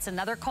Dermapeel. It's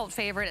another cult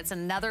favorite. It's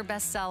another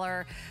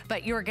bestseller,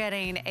 but you're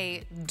getting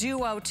a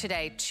duo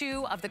today,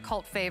 2 of the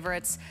cult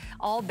favorites,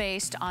 all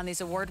based on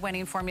these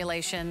award-winning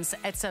formulations.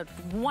 It's a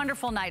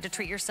wonderful night to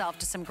treat yourself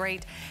to some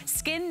great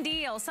skin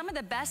deals, some of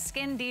the best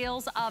skin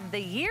deals of the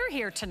year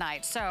here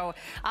tonight. So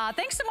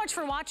thanks so much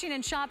for watching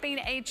and shopping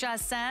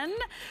HSN.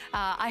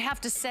 I have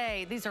to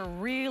say, these are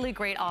really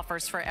great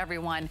offers for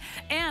everyone.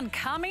 And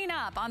coming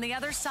up on the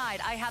other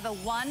side, I have a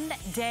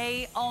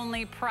one-day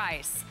only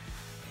price.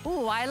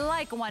 Ooh, I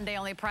like one-day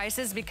only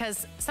prices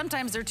because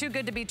sometimes they're too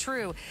good to be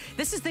true.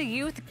 This is the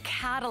Youth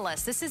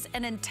Catalyst. This is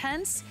an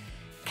intense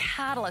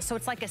catalyst, so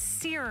it's like a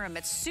serum.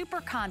 It's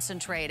super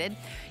concentrated.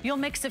 You'll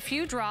mix a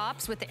few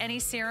drops with any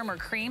serum or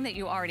cream that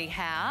you already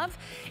have,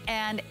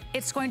 and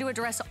it's going to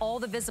address all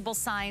the visible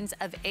signs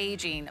of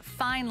aging,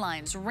 fine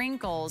lines,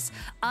 wrinkles,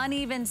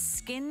 uneven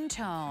skin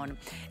tone.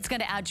 It's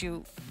going to add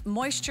you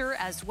moisture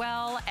as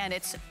well, and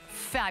it's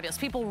fabulous.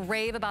 People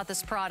rave about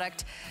this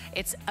product.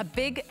 It's a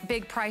big,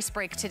 big price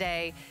break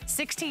today.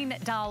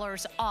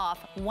 $16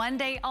 off, one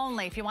day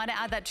only if you want to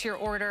add that to your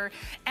order.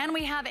 And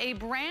we have a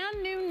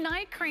brand new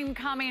night cream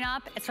coming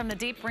up. It's from the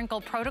Deep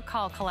Wrinkle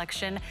Protocol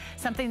collection,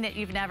 something that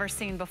you've never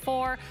seen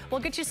before.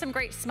 We'll get you some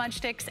great smudge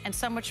sticks and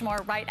so much more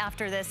right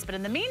after this. But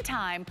in the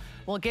meantime,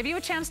 we'll give you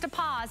a chance to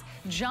pause,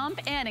 jump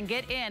in and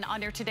get in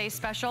on your today's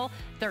special.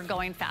 They're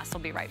going fast.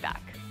 We'll be right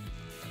back.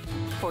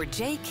 For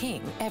Jay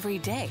King, every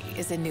day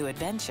is a new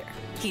adventure.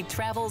 He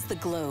travels the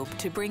globe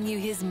to bring you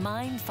his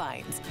mind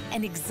finds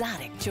and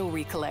exotic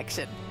jewelry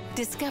collection.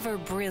 Discover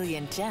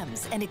brilliant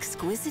gems and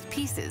exquisite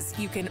pieces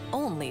you can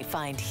only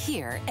find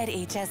here at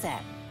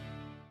HSN.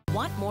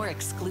 Want more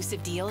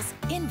exclusive deals,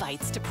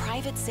 invites to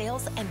private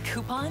sales, and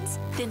coupons?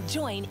 Then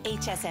join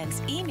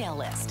HSN's email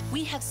list.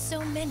 We have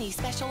so many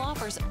special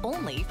offers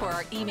only for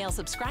our email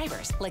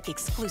subscribers, like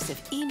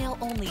exclusive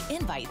email-only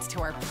invites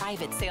to our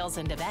private sales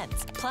and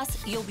events.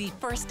 Plus, you'll be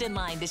first in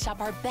line to shop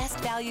our best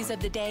values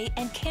of the day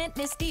and can't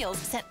miss deals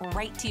sent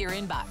right to your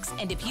inbox.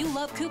 And if you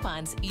love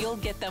coupons, you'll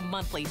get them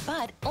monthly,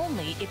 but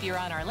only if you're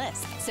on our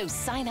list. So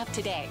sign up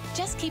today.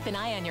 Just keep an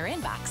eye on your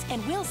inbox,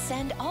 and we'll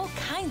send all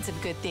kinds of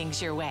good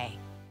things your way.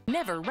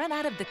 Never run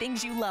out of the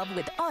things you love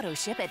with auto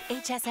ship at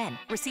HSN.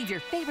 Receive your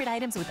favorite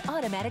items with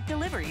automatic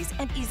deliveries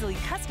and easily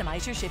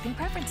customize your shipping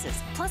preferences.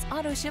 Plus,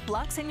 auto ship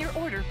locks in your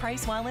order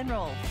price while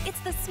enrolled. It's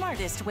the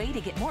smartest way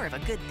to get more of a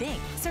good thing.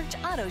 Search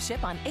auto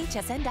ship on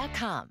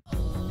hsn.com.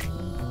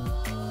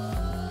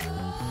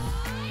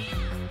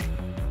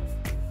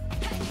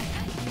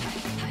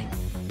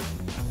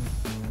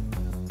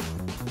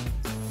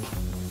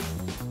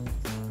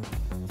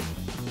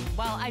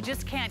 Well, I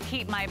just can't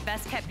keep my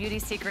best kept beauty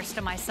secrets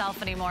to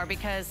myself anymore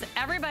because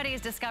everybody's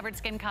discovered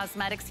Skinn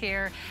Cosmetics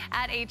here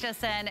at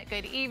HSN.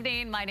 Good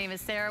evening. My name is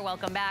Sarah.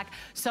 Welcome back.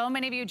 So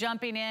many of you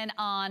jumping in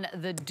on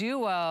the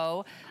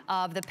duo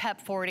of the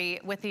Pep 40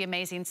 with the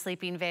amazing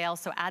sleeping veil.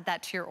 So add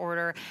that to your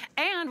order.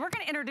 And we're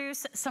going to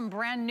introduce some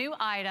brand new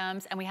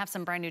items, and we have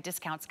some brand new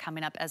discounts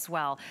coming up as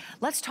well.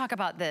 Let's talk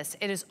about this.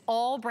 It is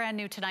all brand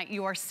new tonight.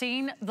 You are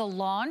seeing the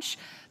launch,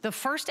 the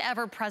first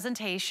ever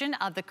presentation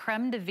of the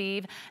Creme de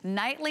Vive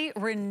Nightly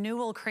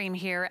Renewal Cream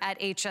here at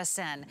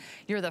HSN.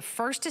 You're the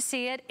first to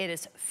see it. It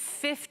is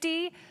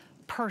 50%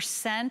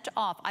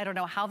 off. I don't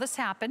know how this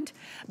happened,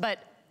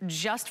 but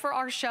just for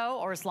our show,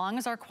 or as long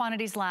as our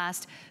quantities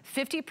last,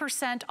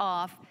 50%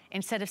 off.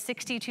 Instead of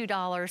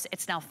 $62,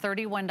 it's now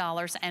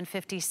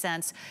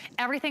 $31.50.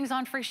 Everything's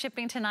on free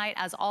shipping tonight,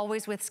 as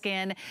always with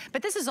Skinn.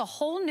 But this is a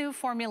whole new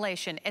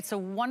formulation. It's a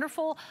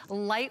wonderful,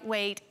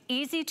 lightweight,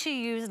 easy to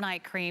use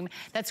night cream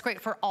that's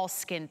great for all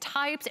skin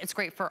types. It's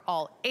great for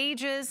all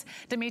ages.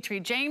 Dimitri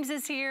James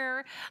is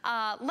here.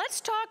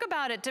 Let's talk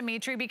about it,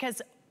 Dimitri,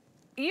 because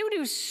you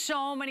do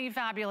so many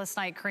fabulous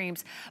night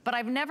creams, but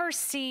I've never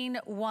seen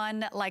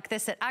one like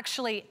this that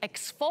actually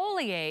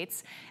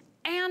exfoliates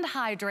and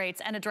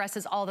hydrates and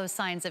addresses all those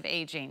signs of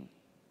aging.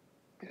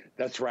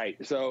 That's right.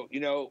 So, you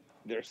know,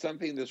 there's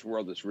something in this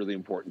world that's really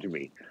important to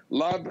me.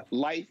 Love,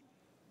 life,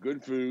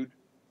 good food,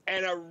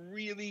 and a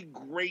really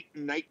great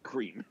night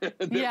cream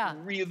that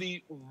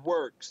really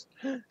works.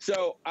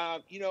 So,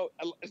 you know,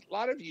 a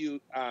lot of you,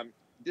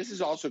 this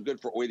is also good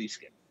for oily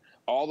skin,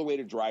 all the way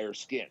to drier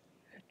skin.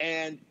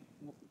 And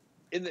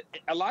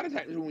a lot of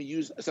times when we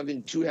use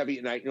something too heavy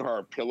at night, you know how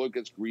our pillow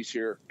gets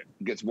greasier,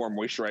 gets more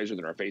moisturizer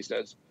than our face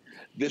does?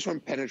 This one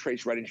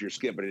penetrates right into your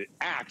skin, but it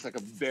acts like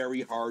a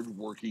very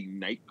hard-working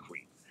night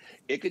cream.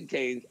 It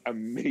contains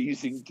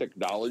amazing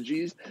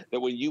technologies that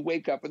when you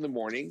wake up in the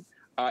morning,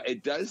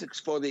 it does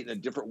exfoliate in a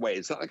different way.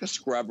 It's not like a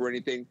scrub or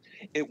anything.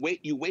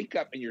 You wake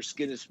up and your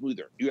skin is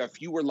smoother. You have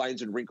fewer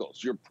lines and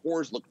wrinkles. Your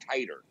pores look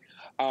tighter.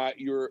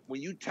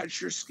 When you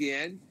touch your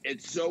skin,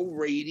 it's so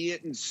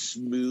radiant and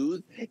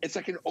smooth. It's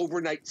like an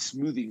overnight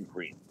smoothing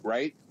cream,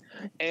 right?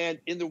 And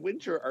in the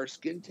winter, our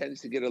skin tends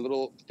to get a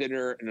little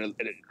thinner and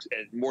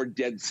more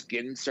dead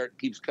skin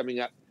keeps coming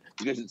up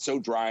because it's so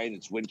dry and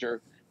it's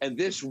winter. And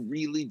this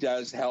really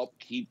does help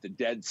keep the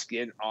dead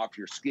skin off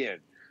your skin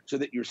so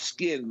that your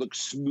skin looks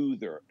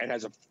smoother and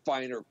has a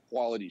finer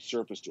quality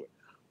surface to it.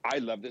 I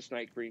love this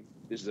night cream.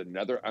 This is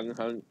another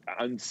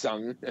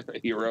unsung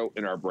hero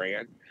in our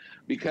brand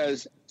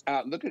because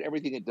look at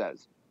everything it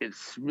does. It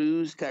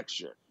smooths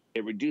texture.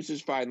 It reduces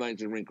fine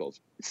lines and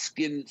wrinkles.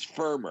 Skin's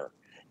firmer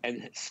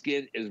and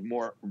skin is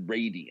more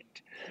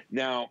radiant.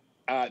 Now,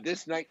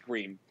 this night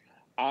cream,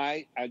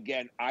 I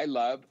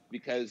love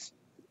because,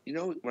 you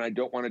know, when I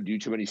don't want to do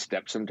too many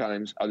steps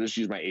sometimes, I'll just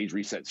use my age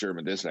reset serum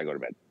and this and I go to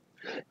bed.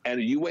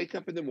 And you wake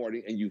up in the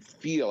morning and you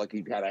feel like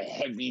you've had a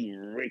heavy,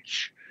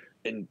 rich,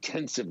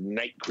 intensive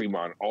night cream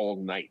on all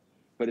night,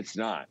 but it's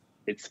not.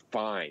 It's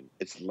fine.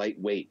 It's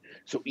lightweight.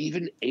 So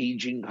even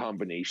aging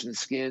combination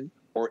skin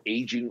or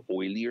aging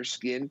oilier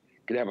skin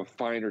can have a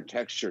finer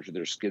texture to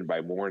their skin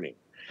by morning.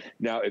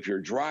 Now, if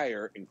you're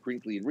drier and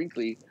crinkly and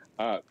wrinkly,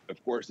 of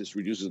course, this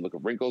reduces the look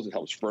of wrinkles. It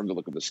helps firm the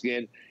look of the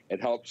skin.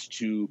 It helps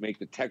to make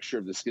the texture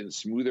of the skin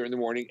smoother in the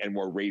morning and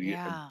more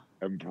radiant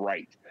and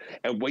bright.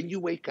 And when you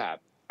wake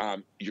up,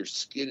 your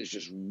skin is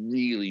just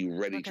really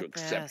ready to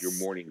accept your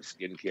morning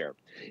skincare.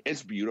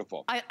 It's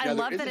beautiful. I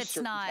love that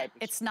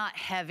it's not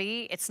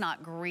heavy, it's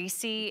not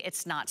greasy,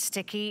 it's not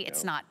sticky,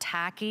 it's not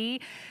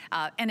tacky,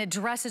 and it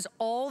addresses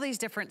all these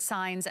different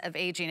signs of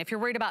aging. If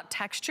you're worried about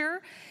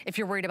texture, if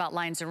you're worried about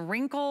lines and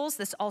wrinkles,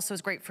 this also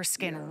is great for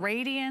skin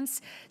radiance,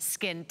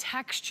 skin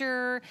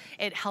texture.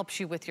 It helps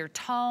you with your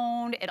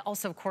tone. It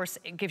also, of course,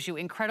 it gives you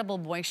incredible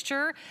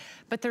moisture,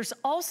 but there's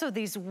also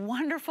these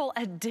wonderful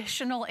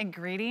additional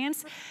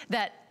ingredients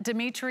that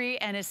Dimitri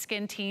and his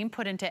skin team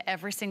put into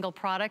every single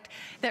product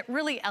that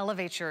really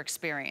elevates your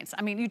experience.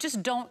 I mean, you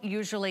just don't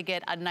usually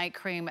get a night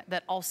cream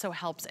that also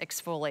helps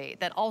exfoliate,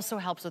 that also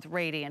helps with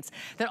radiance,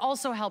 that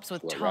also helps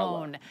with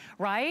tone,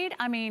 right?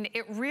 I mean,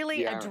 it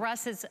really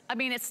addresses, I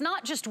mean, it's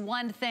not just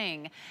one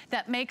thing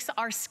that makes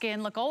our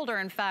skin look older.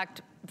 In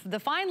fact,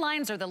 the fine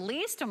lines are the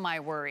least of my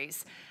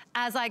worries.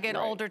 As I get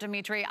older,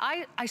 Dimitri,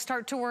 I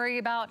start to worry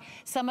about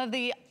some of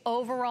the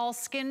overall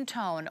skin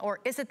tone, or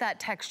is it that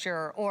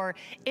texture, or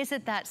is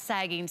it that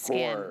sagging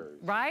skin,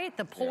 right?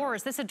 The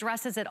pores, this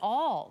addresses it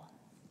all.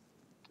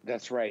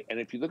 That's right.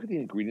 And if you look at the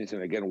ingredients,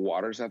 and again,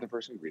 water is not the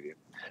first ingredient,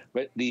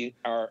 but the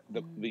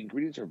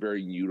ingredients are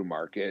very new to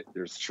market.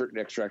 There's certain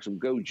extracts of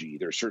goji,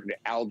 there's certain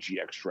algae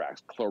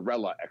extracts,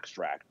 chlorella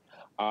extract.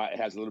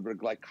 It has a little bit of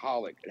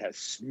glycolic. It has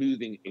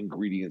smoothing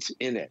ingredients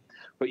in it.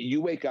 But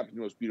you wake up in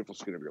the most beautiful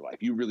skin of your life.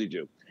 You really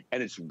do.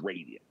 And it's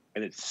radiant.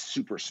 And it's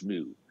super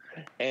smooth.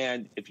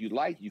 And if you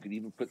like, you can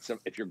even put some,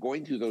 if you're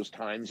going through those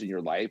times in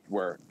your life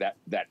where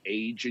that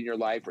age in your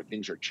life where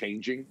things are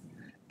changing,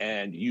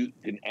 and you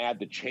can add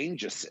the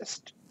Change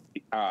Assist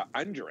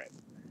under it.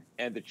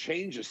 And the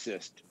Change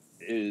Assist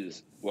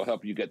will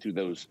help you get through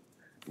those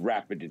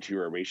rapid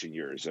deterioration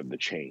years of the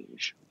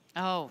change.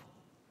 Oh,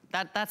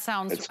 that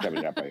sounds... It's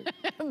coming up.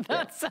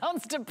 That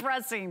sounds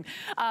depressing.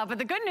 But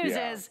the good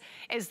news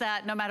is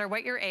that no matter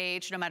what your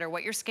age, no matter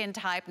what your skin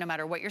type, no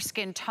matter what your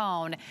skin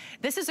tone,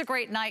 this is a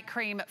great night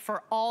cream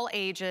for all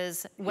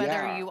ages,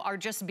 whether you are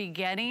just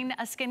beginning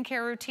a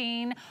skincare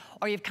routine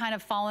or you've kind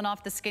of fallen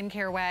off the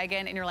skincare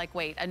wagon and you're like,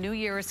 wait, a new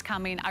year is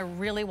coming. I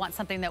really want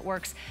something that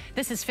works.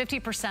 This is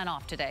 50%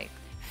 off today.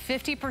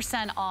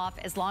 50% off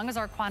as long as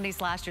our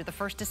quantities last. You're the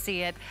first to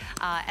see it.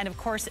 And of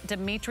course,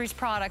 Dimitri's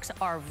products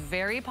are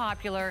very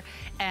popular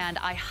and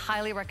I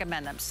highly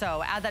recommend them.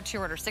 So add that to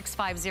your order,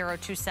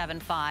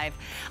 650275.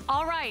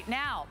 All right,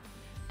 now,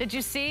 did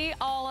you see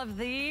all of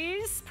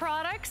these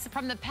products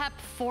from the Pep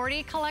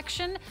 40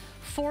 collection?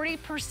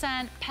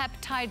 40%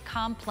 peptide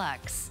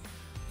complex,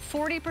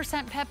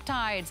 40%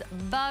 peptides,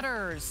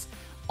 butters,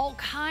 all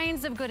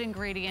kinds of good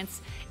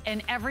ingredients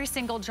in every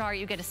single jar.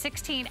 You get a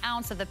 16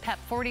 ounce of the Pep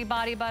 40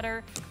 body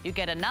butter, you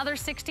get another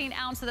 16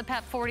 ounce of the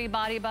Pep 40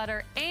 body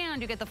butter,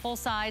 and you get the full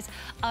size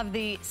of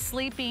the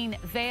sleeping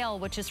veil,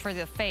 which is for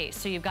the face.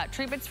 So you've got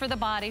treatments for the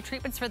body,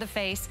 treatments for the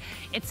face.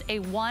 It's a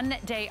 1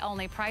 day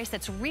only price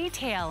that's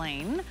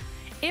retailing,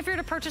 if you're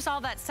to purchase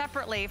all that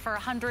separately, for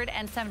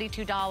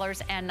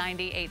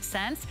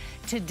 $172.98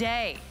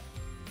 today.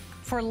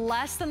 For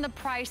less than the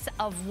price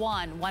of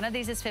one of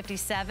these is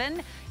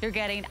 $57, you're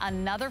getting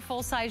another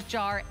full-size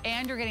jar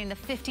and you're getting the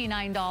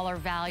 $59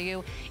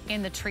 value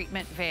in the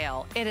treatment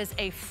veil. It is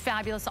a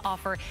fabulous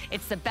offer.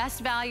 It's the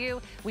best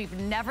value. We've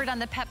never done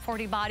the Pep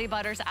 40 body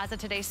butters as a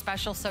today's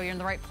special, so you're in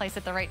the right place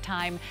at the right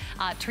time.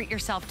 Treat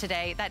yourself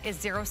today. That is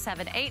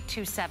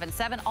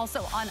 078277.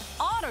 Also on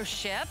auto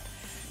ship.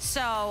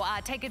 So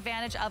take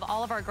advantage of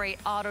all of our great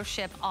auto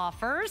ship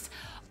offers.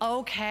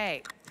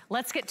 Okay.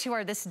 Let's get to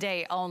our this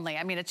day only.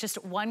 I mean, it's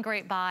just one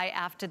great buy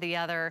after the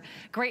other.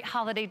 Great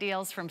holiday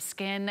deals from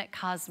Skinn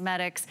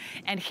Cosmetics.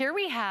 And here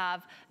we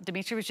have,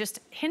 Dimitri was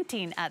just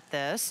hinting at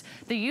this,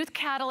 the Youth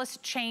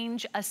Catalyst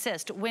Change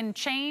Assist. When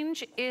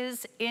change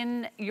is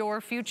in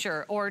your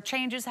future or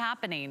change is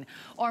happening,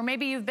 or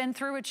maybe you've been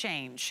through a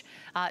change,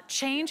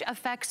 change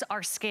affects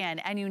our skin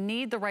and you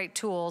need the right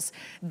tools.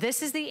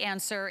 This is the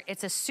answer.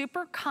 It's a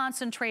super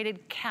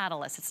concentrated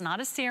catalyst. It's not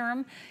a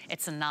serum.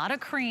 It's not a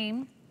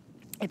cream.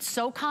 It's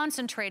so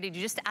concentrated,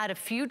 you just add a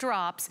few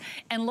drops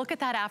and look at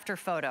that after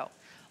photo.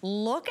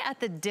 Look at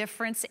the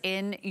difference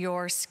in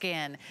your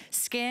skin.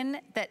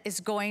 Skin that is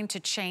going to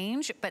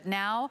change, but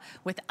now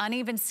with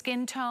uneven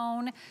skin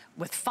tone,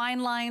 with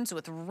fine lines,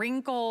 with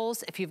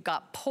wrinkles, if you've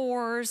got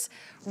pores,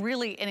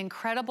 really an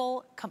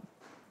incredible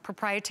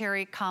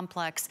proprietary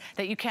complex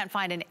that you can't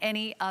find in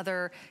any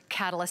other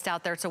catalyst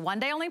out there. It's a 1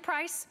 day only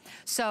price.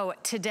 So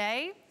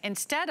today,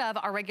 instead of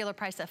our regular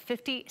price of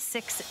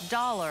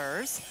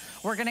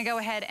 $56, we're gonna go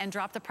ahead and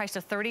drop the price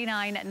to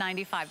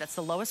 $39.95. That's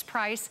the lowest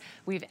price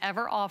we've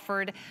ever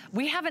offered.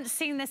 We haven't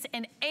seen this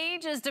in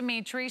ages,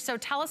 Dimitri, so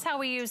tell us how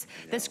we use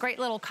this great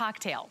little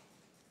cocktail.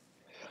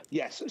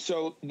 Yes,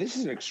 so this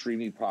is an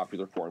extremely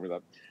popular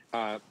formula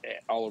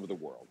all over the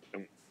world.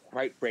 And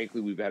quite frankly,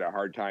 we've had a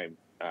hard time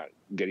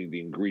getting the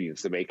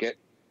ingredients to make it,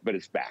 but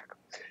it's back.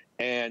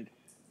 And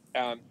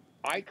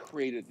I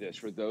created this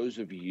for those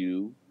of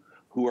you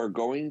who are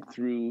going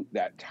through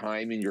that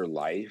time in your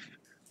life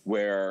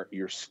where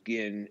your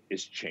skin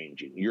is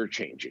changing. You're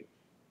changing,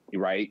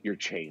 right? You're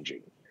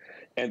changing.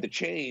 And the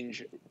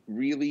change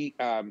really,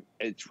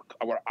 it's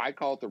what I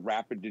call it the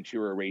rapid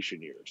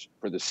deterioration years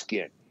for the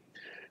skin.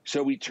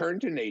 So we turn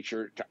to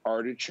nature, to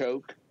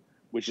artichoke,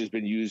 which has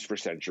been used for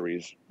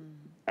centuries.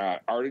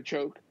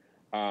 Artichoke,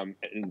 an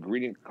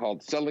ingredient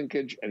called cell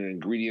linkage, and an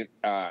ingredient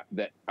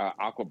that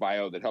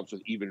Aquabio that helps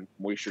with even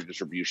moisture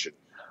distribution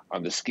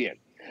on the skin.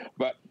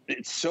 But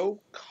it's so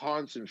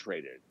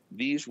concentrated.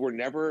 These were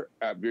never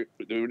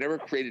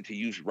created to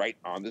use right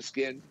on the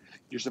skin.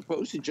 You're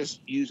supposed to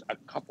just use a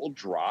couple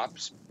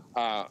drops,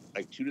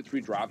 like 2 to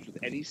 3 drops with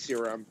any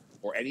serum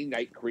or any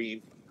night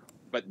cream.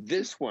 But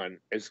this one,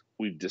 as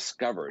we've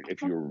discovered,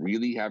 if you're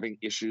really having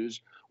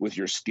issues with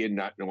your skin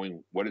not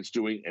knowing what it's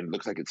doing and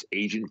looks like it's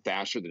aging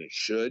faster than it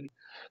should,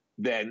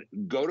 then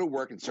go to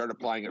work and start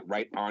applying it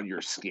right on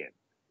your skin,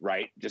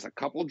 right? Just a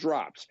couple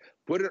drops.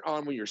 Put it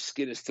on when your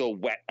skin is still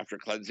wet after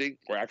cleansing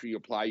or after you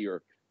apply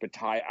your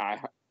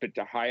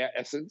pitahaya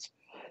essence.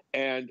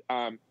 And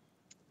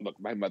look,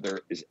 my mother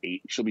is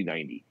 8. She'll be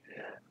 90.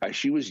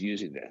 She was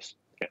using this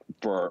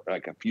for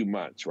like a few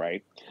months,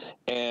 right?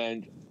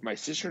 And my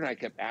sister and I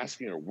kept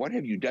asking her, what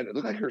have you done? It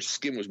looked like her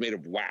skin was made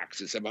of wax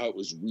and somehow it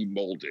was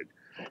remolded.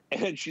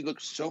 And she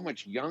looked so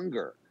much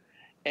younger.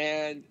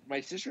 And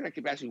my sister and I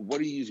kept asking,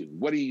 what are you using?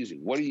 What are you using?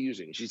 What are you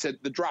using? And she said,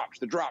 the drops,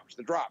 the drops,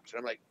 the drops. And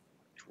I'm like,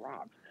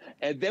 drop.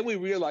 And then we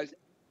realized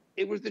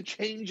it was the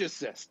Change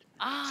Assist.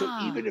 So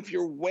even if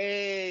you're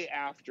way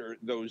after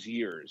those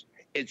years,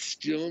 it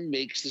still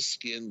makes the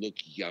skin look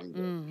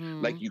younger.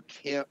 Like you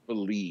can't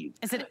believe.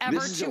 Is it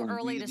ever too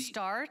early to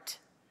start?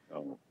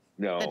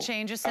 No. The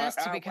Change Assist?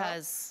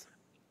 Because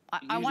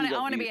I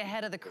want to be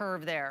ahead of the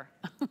curve there.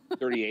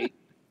 38,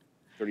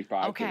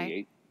 35,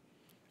 38.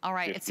 All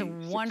right, it's a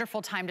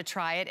wonderful time to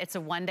try it. It's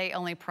a one-day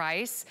only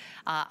price.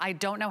 I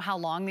don't know how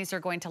long these are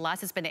going to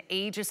last. It's been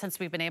ages since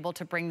we've been able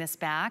to bring this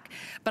back,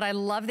 but I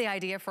love the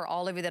idea for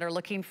all of you that are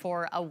looking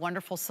for a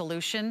wonderful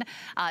solution.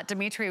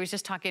 Dimitri was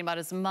just talking about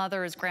his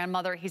mother, his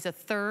grandmother. He's a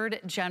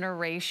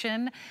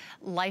third-generation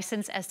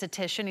licensed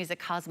esthetician. He's a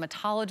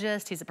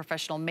cosmetologist. He's a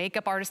professional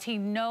makeup artist. He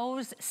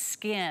knows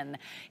skin.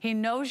 He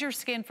knows your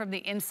skin from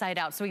the inside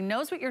out, so he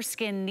knows what your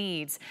skin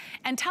needs.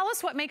 And tell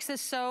us what makes this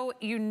so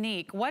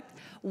unique.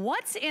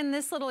 What's in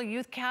this little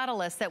youth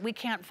catalyst that we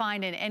can't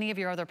find in any of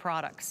your other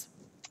products?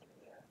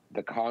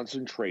 The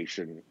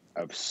concentration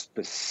of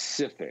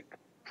specific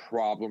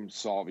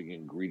problem-solving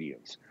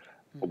ingredients.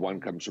 One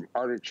comes from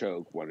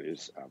artichoke, one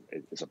is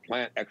a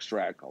plant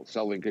extract called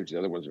cell linkage, the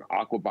other one's an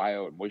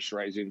aquabio and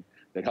moisturizing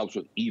that helps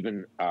with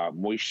even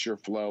moisture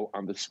flow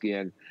on the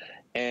skin.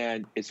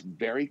 And it's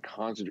very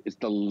concentrated. It's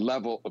the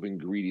level of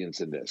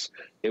ingredients in this.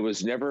 It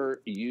was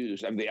never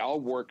used, I mean, they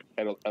all work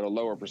at a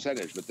lower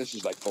percentage, but this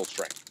is like full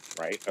strength,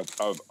 right,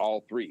 of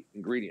all three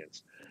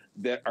ingredients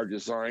that are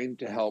designed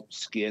to help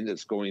skin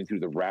that's going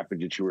through the rapid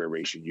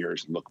deterioration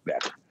years look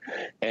better.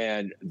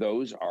 And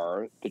those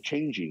are the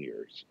changing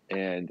years.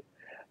 And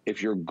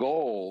if your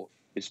goal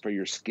is for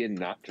your skin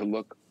not to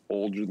look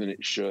older than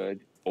it should,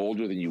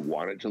 older than you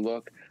want it to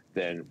look,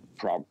 then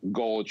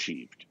goal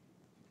achieved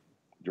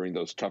during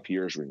those tough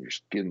years when your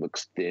skin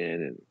looks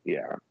thin and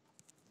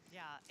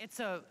it's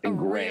a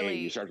gray. Really,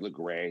 you start to look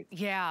gray.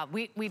 Yeah,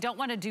 we don't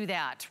want to do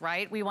that,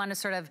 right? We want to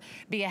sort of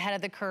be ahead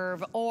of the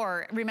curve.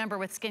 Or remember,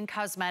 with Skinn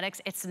Cosmetics,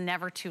 it's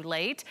never too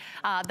late.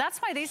 That's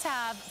why these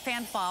have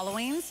fan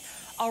followings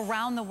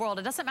around the world.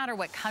 It doesn't matter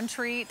what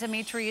country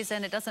Dimitri is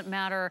in. It doesn't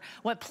matter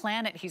what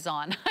planet he's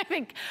on.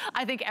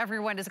 I think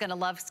everyone is going to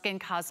love Skinn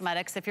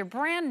Cosmetics. If you're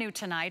brand new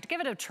tonight, give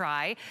it a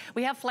try.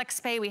 We have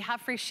FlexPay. We have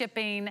free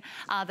shipping.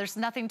 There's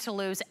nothing to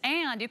lose.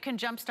 And you can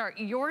jumpstart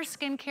your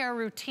skincare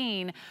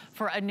routine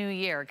for a new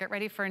year. Get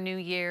ready for a new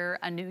year,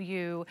 a new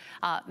you.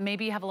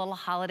 Maybe you have a little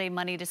holiday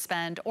money to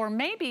spend, or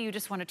maybe you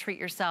just want to treat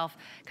yourself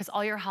because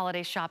all your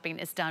holiday shopping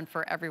is done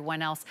for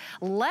everyone else.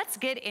 Let's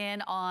get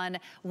in on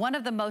one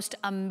of the most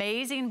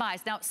amazing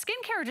buys. Now,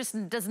 skincare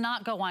just does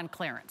not go on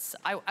clearance.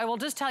 I will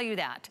just tell you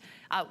that.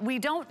 We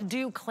don't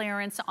do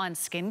clearance on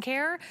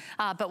skincare,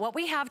 but what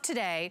we have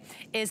today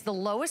is the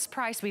lowest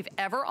price we've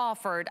ever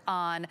offered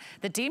on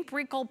the Deep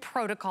Wrinkle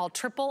Protocol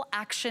Triple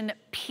Action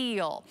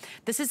Peel.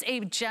 This is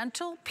a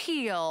gentle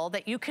peel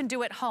that you can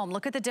do at home.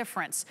 Look at the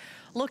difference.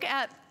 Look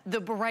at the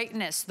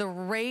brightness, the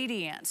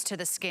radiance to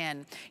the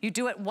skin. You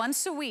do it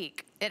once a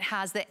week. It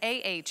has the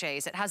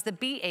AHAs, it has the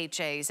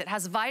BHAs, it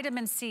has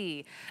vitamin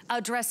C,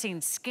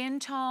 addressing skin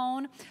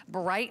tone,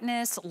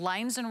 brightness,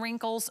 lines and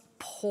wrinkles,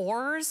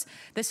 pores.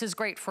 This is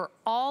great for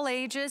all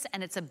ages,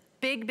 and it's a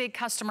big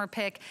customer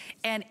pick,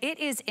 and it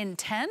is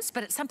intense,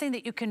 but it's something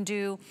that you can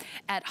do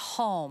at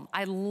home.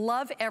 I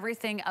love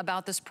everything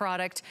about this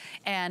product,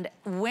 and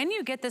when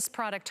you get this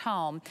product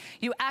home,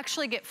 you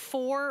actually get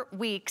 4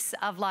 weeks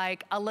of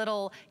like a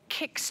little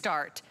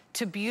kickstart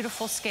to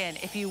beautiful skin.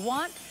 If you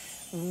want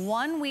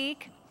 1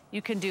 week,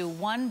 you can do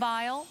 1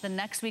 vial, the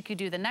next week you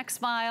do the next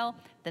vial,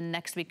 the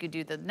next week you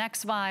do the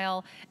next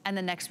vial, and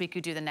the next week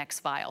you do the next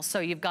vial.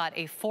 So you've got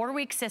a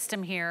 4-week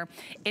system here.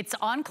 It's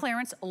on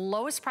clearance,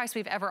 lowest price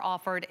we've ever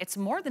offered. It's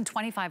more than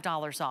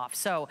 $25 off.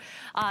 So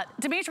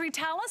Dimitri,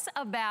 tell us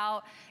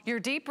about your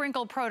Deep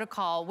Wrinkle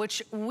Protocol,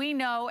 which we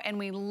know and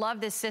we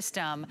love this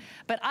system,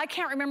 but I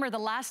can't remember the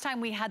last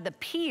time we had the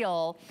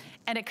peel,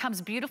 and it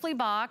comes beautifully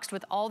boxed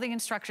with all the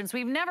instructions.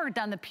 We've never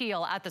done the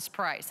peel at this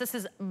price. This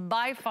is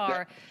by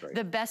far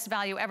the best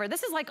value ever.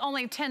 This is like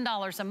only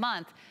 $10 a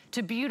month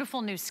to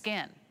beautiful new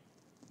skin.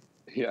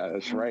 Yeah,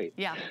 that's right.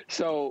 Yeah.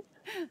 So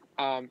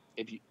I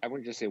want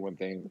to just say one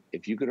thing.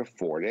 If you could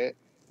afford it,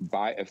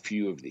 buy a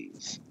few of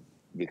these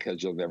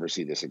because you'll never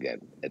see this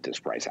again at this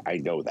price. I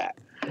know that.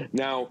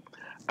 Now,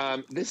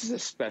 this is a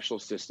special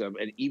system,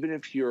 and even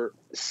if you're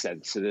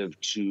sensitive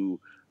to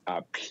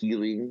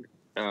peeling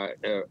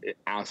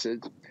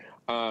acids,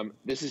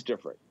 this is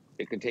different.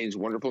 It contains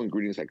wonderful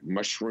ingredients like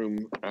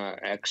mushroom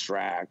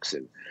extracts.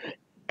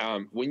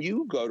 And when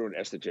you go to an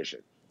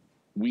esthetician,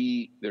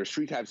 there's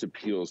 3 types of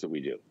peels that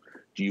we do.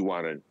 Do you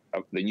want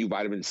the new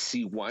vitamin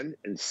C1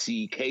 and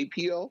CK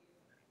peel?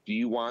 Do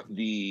you want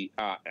the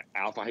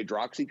alpha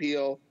hydroxy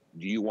peel?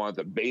 Do you want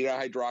the beta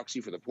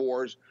hydroxy for the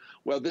pores?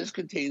 Well, this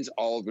contains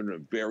all of them in a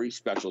very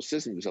special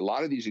system because a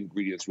lot of these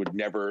ingredients would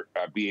never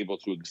be able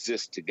to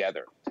exist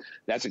together.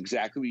 That's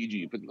exactly what you do.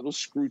 You put a little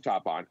screw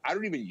top on. I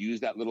don't even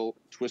use that little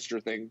twister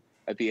thing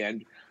at the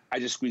end. I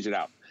just squeeze it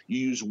out. You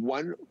use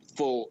 1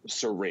 full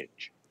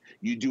syringe.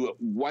 You do it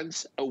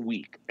once a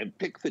week and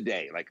pick the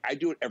day. Like I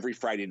do it every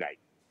Friday night.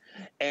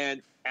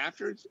 And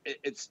after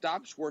it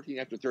stops working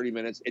after 30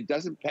 minutes, it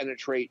doesn't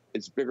penetrate.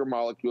 It's bigger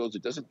molecules.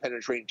 It doesn't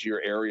penetrate into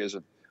your areas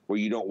where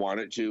you don't want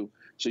it to.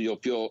 So you'll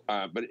feel,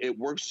 but it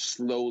works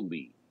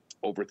slowly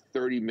over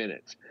 30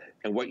 minutes.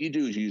 And what you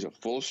do is you use a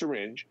full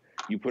syringe.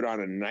 You put on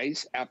a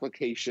nice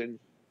application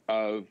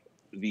of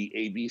the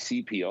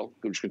ABC peel,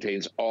 which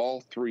contains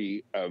all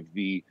 3 of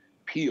the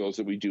peels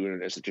that we do in an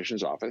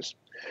esthetician's office,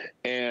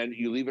 and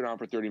you leave it on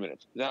for 30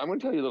 minutes. Now, I'm going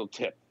to tell you a little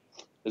tip.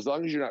 As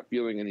long as you're not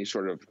feeling any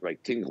sort of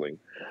like tingling,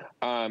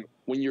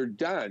 when you're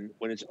done,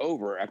 when it's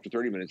over, after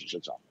 30 minutes, it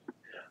shuts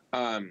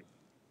off.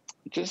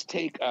 Just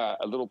take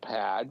a little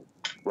pad,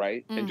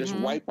 right? And just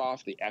wipe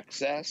off the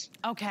excess.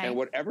 Okay. And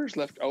whatever's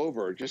left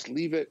over, just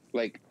leave it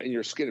like in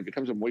your skin. It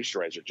becomes a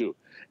moisturizer too.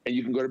 And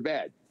you can go to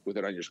bed with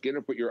it on your skin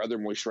or put your other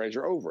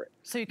moisturizer over it.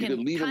 So you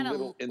can leave a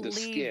little in the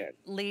skin.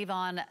 Leave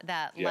on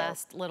that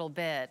last little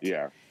bit.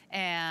 Yeah.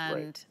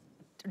 And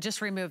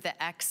just remove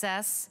the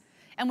excess.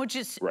 And would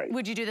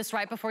you do this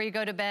right before you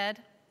go to bed?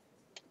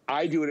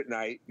 I do it at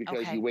night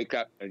because you wake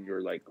up and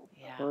you're like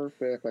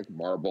perfect, like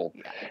marble.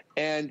 Yeah.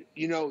 And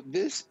you know,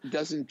 this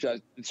doesn't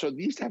just, so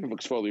these type of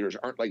exfoliators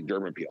aren't like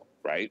Dermapeel,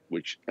 right?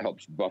 Which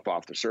helps buff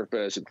off the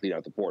surface and clean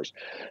out the pores.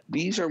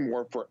 These are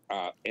more for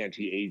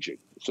anti-aging.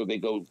 So they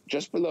go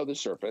just below the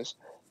surface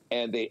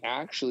and they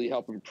actually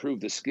help improve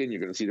the skin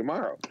you're going to see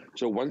tomorrow.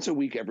 So once a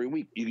week, every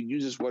week, you can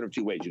use this one of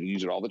two ways. You can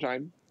use it all the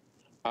time,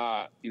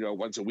 you know,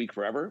 once a week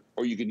forever,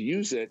 or you can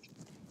use it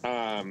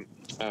as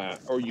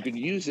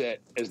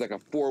like a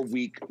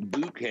 4-week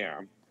boot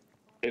camp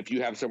if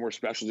you have somewhere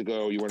special to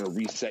go, you want to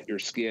reset your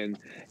skin.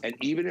 And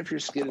even if your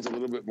skin is a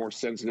little bit more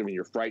sensitive and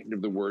you're frightened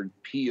of the word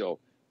peel,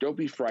 don't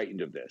be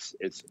frightened of this.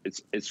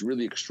 It's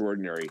really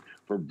extraordinary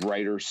for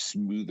brighter,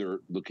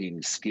 smoother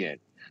looking skin.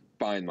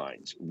 Fine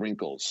lines,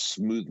 wrinkles,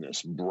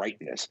 smoothness,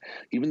 brightness.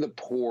 Even the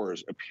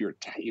pores appear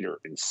tighter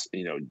and,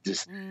 you know,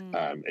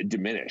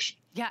 diminished.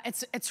 Yeah,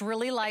 it's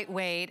really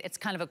lightweight. It's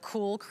kind of a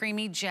cool,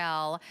 creamy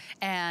gel.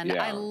 And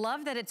I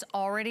love that it's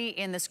already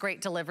in this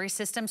great delivery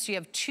system. So you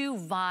have 2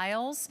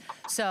 vials.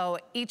 So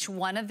each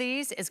one of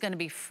these is going to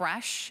be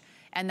fresh.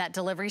 And that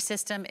delivery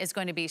system is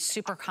going to be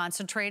super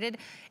concentrated.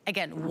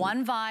 Again,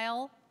 1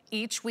 vial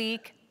each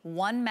week.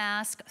 1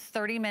 mask,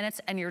 30 minutes,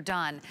 and you're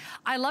done.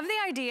 I love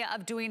the idea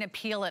of doing a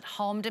peel at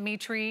home,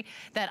 Dimitri,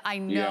 that I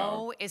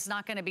know is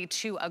not gonna be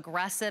too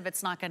aggressive.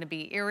 It's not gonna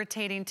be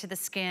irritating to the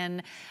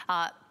skin.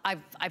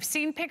 I've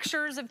seen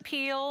pictures of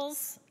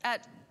peels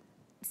at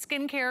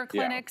skincare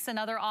clinics and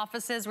other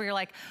offices where you're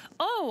like,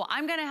 oh,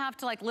 I'm gonna have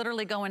to like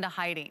literally go into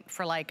hiding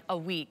for like a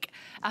week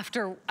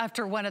after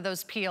one of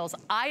those peels.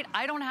 I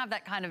don't have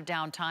that kind of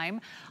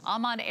downtime.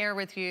 I'm on air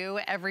with you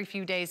every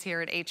few days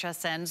here at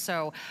HSN,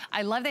 so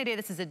I love the idea.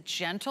 This is a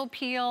gentle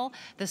peel.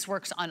 This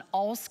works on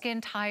all skin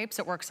types.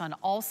 It works on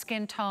all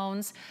skin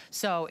tones,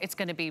 so it's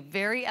gonna be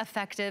very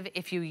effective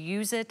if you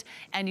use it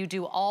and you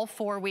do all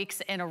 4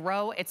 weeks in a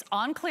row. It's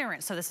on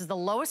clearance, so this is the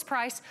lowest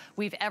price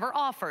we've ever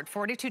offered,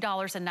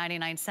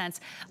 $42.99.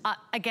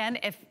 Again,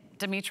 if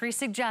Dimitri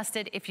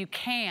suggested, if you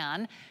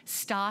can,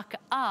 stock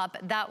up.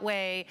 That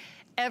way,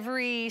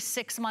 every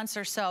 6 months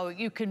or so,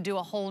 you can do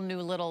a whole new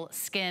little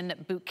skin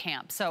boot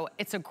camp. So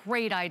it's a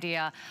great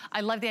idea. I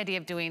love the idea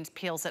of doing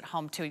peels at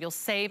home too. You'll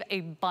save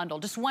a bundle.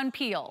 Just 1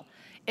 peel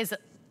is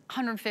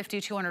 $150,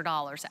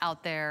 $200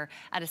 out there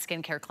at a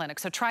skincare clinic.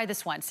 So try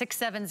this one.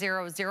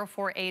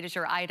 670048 is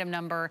your item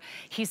number.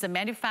 He's the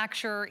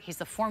manufacturer, he's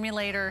the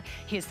formulator,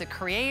 he is the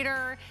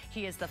creator,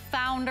 he is the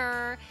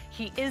founder,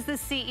 he is the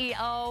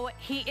CEO,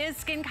 he is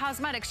Skinn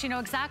Cosmetics. You know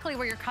exactly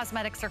where your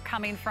cosmetics are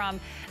coming from.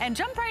 And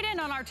jump right in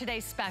on our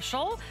today's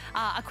special.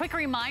 A quick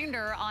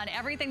reminder on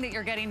everything that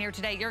you're getting here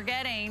today. You're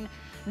getting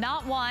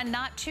not 1,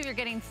 not 2, you're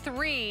getting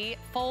 3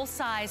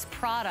 full-size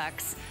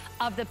products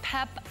of the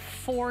PEP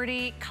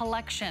 40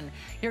 collection.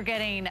 You're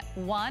getting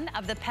 1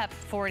 of the PEP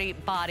 40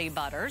 body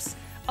butters.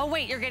 Oh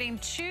wait, you're getting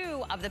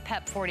 2 of the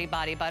PEP 40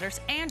 body butters,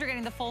 and you're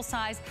getting the full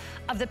size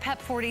of the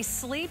PEP 40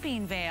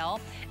 sleeping veil.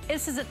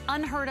 This is an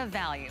unheard of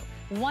value.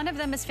 1 of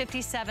them is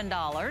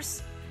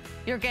 $57.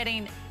 You're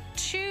getting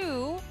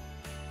 2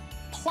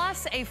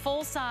 plus a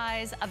full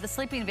size of the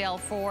sleeping veil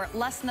for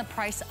less than the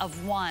price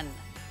of 1.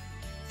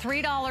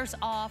 $3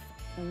 off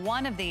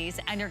 1 of these,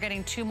 and you're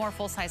getting 2 more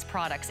full-size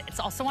products. It's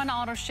also on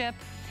auto ship.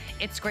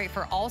 It's great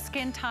for all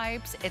skin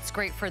types. It's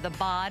great for the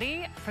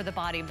body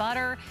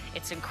butter.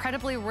 It's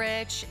incredibly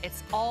rich.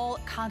 It's all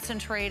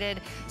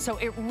concentrated. So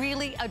it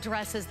really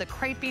addresses the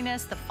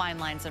crepiness, the fine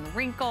lines and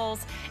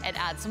wrinkles. It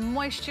adds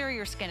moisture.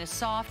 Your skin is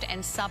soft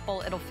and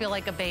supple. It'll feel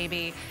like a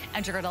baby.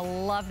 And you're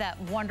gonna love that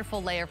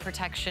wonderful layer of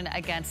protection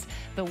against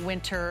the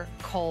winter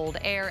cold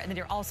air. And then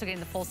you're also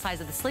getting the full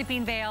size of the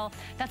sleeping veil.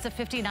 That's a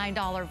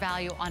 $59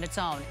 value on its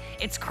own.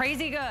 It's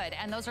crazy good.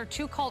 And those are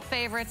 2 cult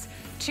favorites,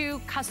 2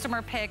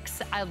 customer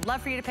picks. I'd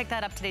love for you to pick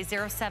that up today,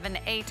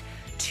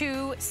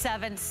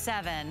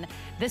 078277.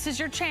 This is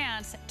your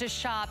chance to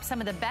shop some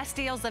of the best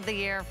deals of the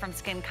year from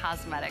Skinn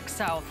Cosmetics.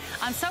 So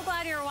I'm so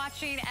glad you're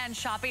watching and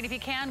shopping. If you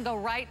can, go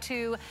right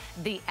to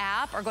the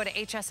app or go to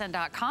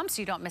hsn.com so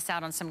you don't miss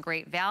out on some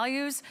great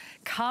values.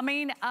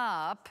 Coming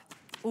up,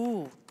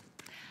 ooh,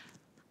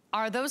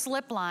 are those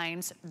lip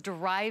lines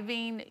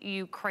driving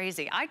you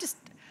crazy? I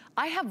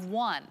have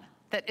one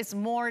that is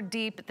more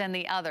deep than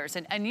the others.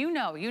 And you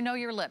know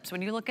your lips.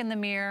 When you look in the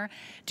mirror,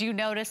 do you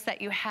notice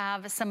that you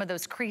have some of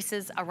those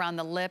creases around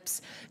the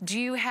lips? Do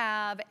you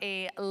have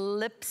a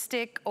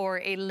lipstick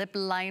or a lip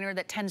liner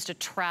that tends to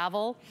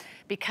travel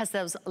because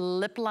those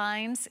lip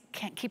lines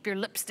can't keep your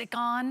lipstick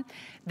on?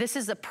 This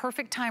is a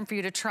perfect time for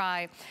you to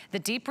try the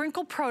Deep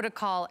Wrinkle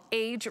Protocol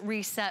Age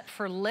Reset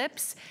for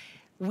Lips.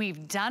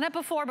 We've done it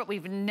before, but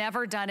we've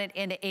never done it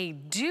in a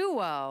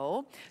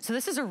duo. So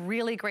this is a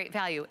really great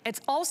value. It's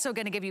also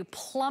gonna give you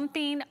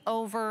plumping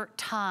over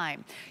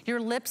time. Your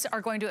lips are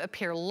going to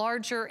appear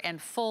larger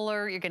and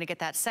fuller. You're gonna get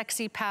that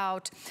sexy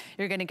pout.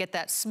 You're gonna get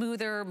that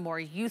smoother, more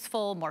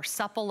youthful, more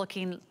supple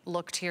looking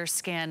look to your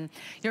skin.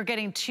 You're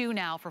getting 2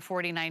 now for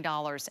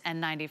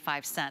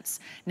 $49.95.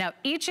 Now,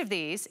 each of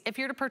these, if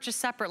you're to purchase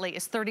separately,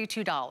 is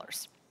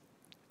 $32.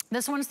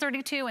 This one's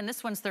 32 and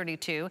this one's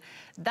 32.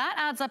 That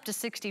adds up to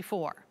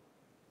 64.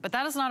 But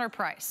that is not our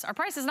price. Our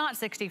price is not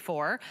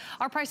 64.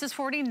 Our price is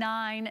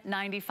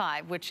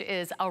 $49.95, which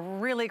is a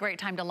really great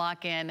time to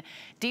lock in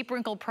Deep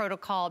Wrinkle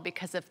Protocol,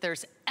 because if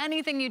there's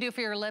anything you do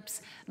for your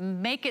lips,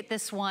 make it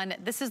this one.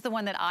 This is the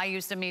one that I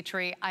use,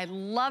 Dimitri. I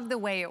love the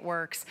way it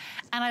works.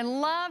 And I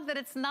love that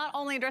it's not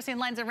only addressing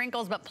lines and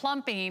wrinkles, but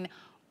plumping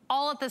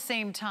all at the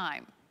same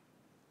time.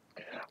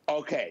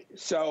 Okay,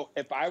 so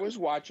if I was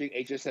watching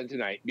HSN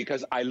tonight,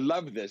 because I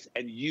love this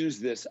and use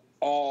this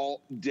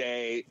all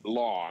day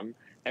long,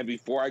 and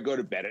before I go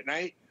to bed at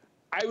night,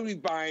 I would be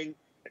buying,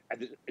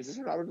 is this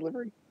an auto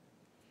delivery?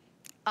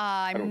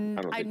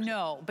 I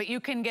know, but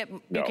you can get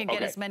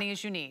as many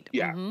as you need.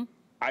 Yeah,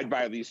 I'd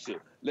buy at least 2.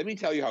 Let me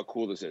tell you how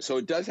cool this is. So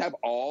it does have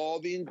all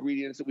the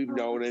ingredients that we've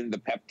known in, the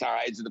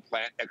peptides and the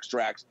plant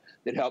extracts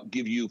that help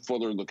give you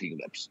fuller looking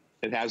lips.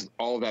 It has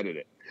all of that in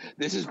it.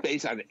 This is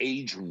based on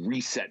Age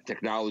Reset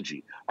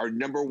technology, our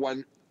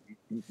 #1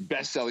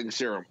 best-selling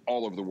serum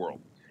all over the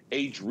world.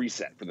 Age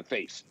Reset for the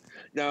face.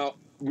 Now,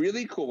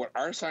 really cool, what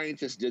our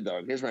scientists did though,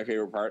 and here's my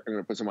favorite part, I'm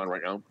gonna put some on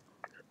right now.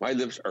 My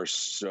lips are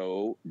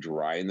so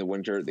dry in the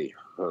winter, they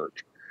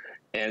hurt.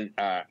 And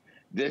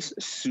this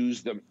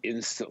soothes them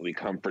instantly,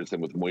 comforts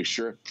them with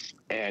moisture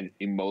and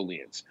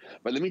emollients.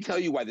 But let me tell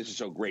you why this is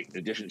so great. In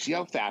addition, see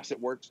how fast it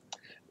works?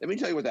 Let me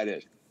tell you what that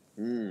is.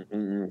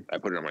 I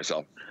put it on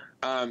myself.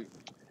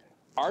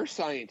 Our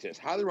scientists,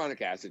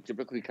 hyaluronic acid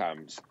typically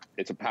comes,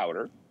 it's a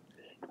powder,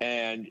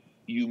 and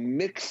you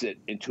mix it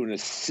into an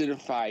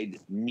acidified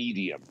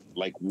medium,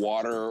 like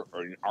water,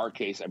 or in our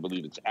case, I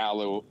believe it's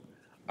aloe.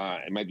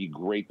 It might be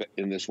grape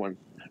in this one.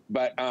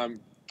 But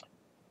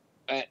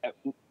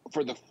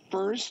for the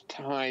first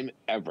time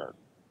ever,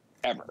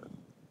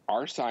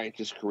 our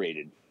scientists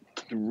created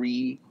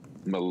 3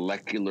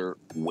 molecular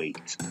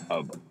weights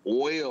of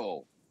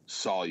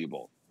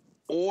oil-soluble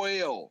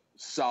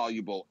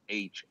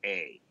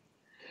HA.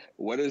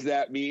 What does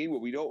that mean? Well,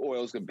 we know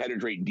oils can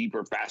penetrate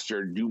deeper,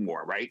 faster, do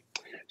more, right?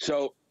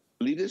 So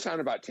leave this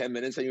on about 10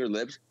 minutes on your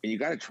lips, and you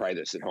got to try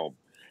this at home.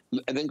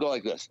 And then go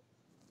like this.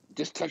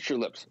 Just touch your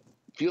lips.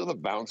 Feel the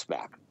bounce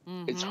back.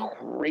 It's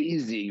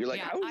crazy. You're like,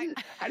 how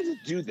does it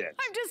do this?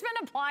 I've just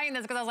been applying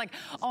this because I was like,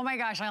 oh my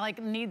gosh, I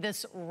need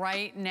this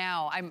right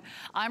now.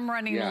 I'm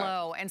running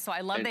low. And so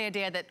I love the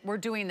idea that we're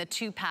doing the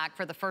 2-pack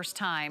for the first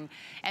time.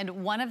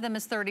 And one of them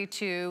is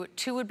 32,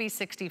 2 would be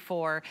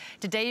 64.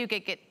 Today you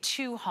get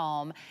 2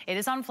 home. It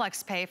is on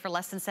FlexPay for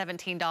less than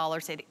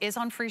 $17. It is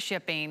on free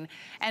shipping.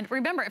 And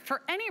remember, if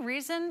for any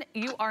reason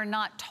you are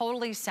not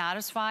totally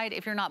satisfied,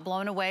 if you're not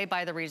blown away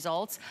by the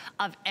results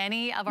of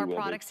any of our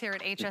products here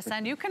at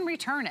HSN, you can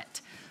return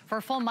it for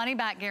a full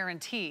money-back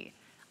guarantee.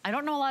 I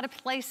don't know a lot of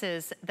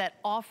places that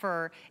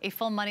offer a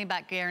full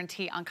money-back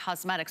guarantee on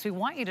cosmetics. We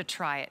want you to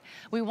try it.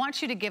 We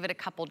want you to give it a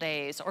couple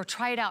days or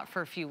try it out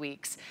for a few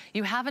weeks.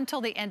 You have until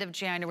the end of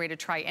January to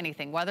try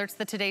anything, whether it's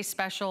the Today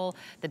Special,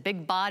 the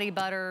Big Body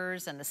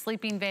Butters and the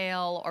Sleeping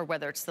Veil, or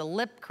whether it's the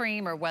lip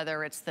cream, or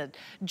whether it's the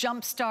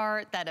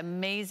Jumpstart, that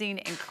amazing,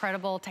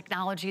 incredible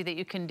technology that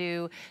you can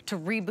do to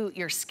reboot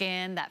your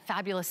skin, that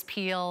fabulous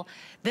peel.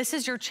 This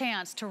is your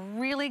chance to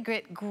really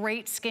get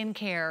great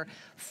skincare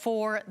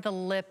for the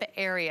lip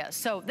area.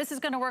 So this is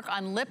going to work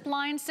on lip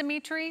lines,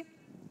 Dimitri?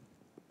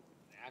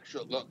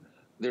 Actually, look,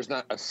 there's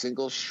not a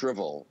single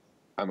shrivel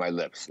on my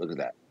lips. Look at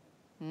that.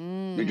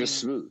 They're just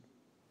smooth.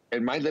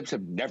 And my lips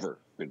have never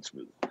been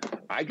smooth.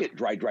 I get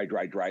dry.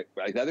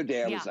 Like the other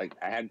day, I was like,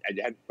 I hadn't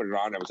put it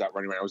on. I was out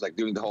running around. I was like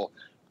doing the whole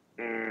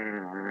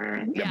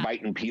the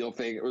bite and peel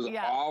thing. It was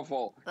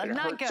awful. And it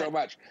hurt so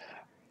much.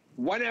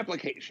 One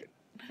application.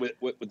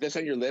 With this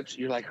on your lips,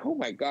 you're like, oh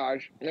my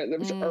gosh, your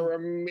lips are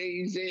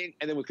amazing.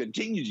 And then with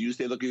continued use,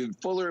 they look even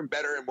fuller and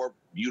better and more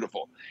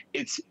beautiful.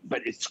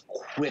 But it's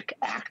quick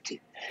acting.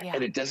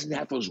 And it doesn't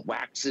have those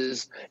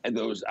waxes and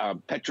those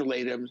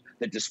petrolatums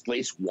that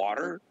displace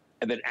water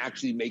and then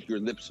actually make your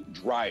lips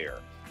drier.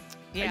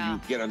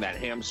 And you get on that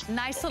hamster.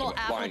 Nice little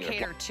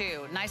applicator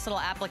too. Nice little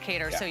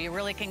applicator, so you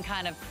really can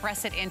kind of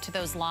press it into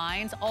those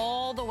lines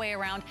all the way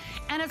around.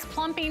 And it's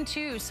plumping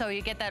too, so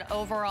you get that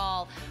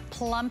overall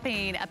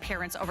plumping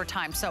appearance over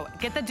time. So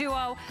get the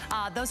duo.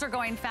 Those are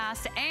going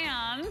fast.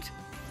 And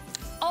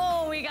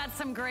Oh, we got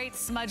some great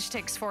smudge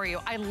sticks for you.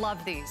 I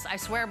love these. I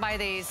swear by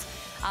these.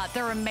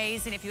 They're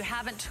amazing. If you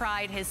haven't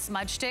tried his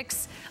smudge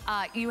sticks,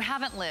 you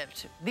haven't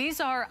lived. These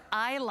are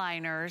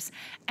eyeliners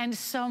and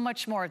so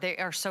much more. They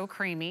are so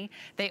creamy.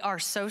 They are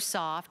so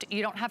soft.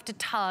 You don't have to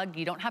tug.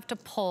 You don't have to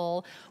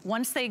pull.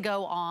 Once they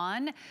go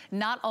on,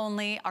 not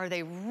only are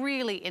they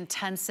really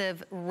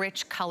intensive,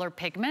 rich color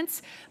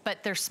pigments,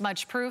 but they're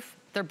smudge proof.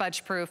 They're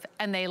budge proof,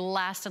 and they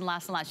last and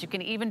last and last. You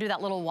can even do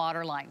that little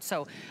water line.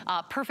 So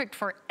perfect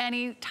for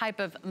any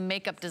type of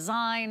makeup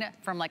design,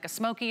 from like a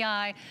smoky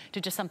eye to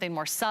just something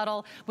more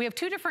subtle. We have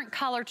two different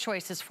color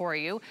choices for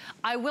you.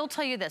 I will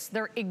tell you this,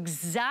 they're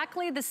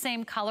exactly the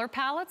same color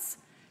palettes,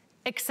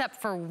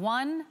 except for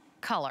one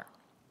color.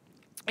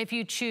 If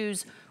you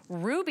choose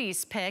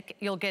Ruby's pick,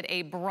 you'll get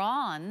a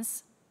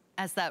bronze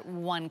as that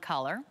one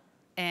color.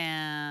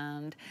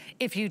 And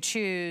if you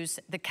choose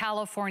the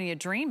California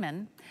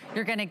Dreamin',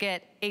 you're gonna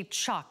get a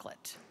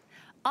chocolate.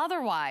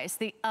 Otherwise,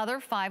 the other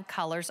 5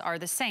 colors are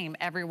the same.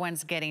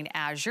 Everyone's getting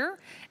azure.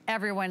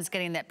 Everyone's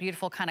getting that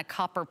beautiful kind of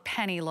copper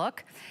penny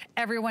look.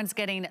 Everyone's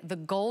getting the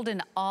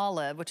golden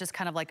olive, which is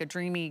kind of like a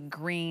dreamy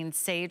green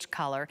sage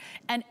color.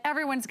 And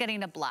everyone's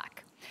getting a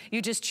black.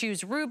 You just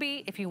choose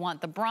Ruby if you want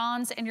the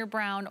bronze in your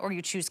brown, or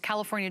you choose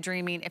California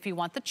Dreaming if you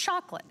want the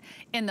chocolate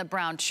in the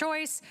brown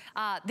choice.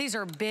 These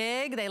are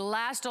big, they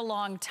last a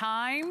long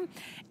time,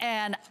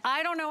 and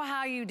I don't know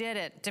how you did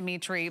it,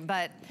 Dimitri,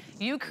 but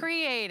you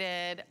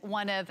created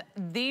one of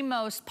the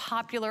most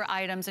popular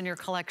items in your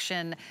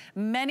collection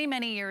many,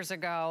 many years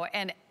ago,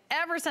 and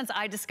ever since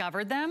I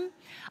discovered them,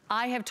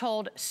 I have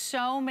told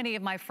so many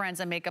of my friends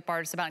and makeup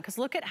artists about it, because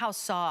look at how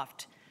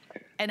soft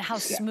and how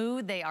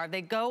smooth they are.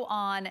 They go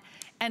on,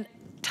 and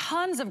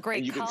tons of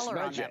great color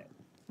on them.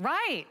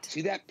 Right.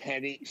 See that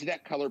penny? See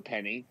that color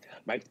penny?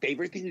 My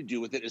favorite thing to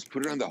do with it is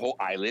put it on the whole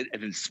eyelid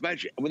and then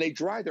smudge it. And when they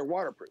dry, they're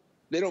waterproof.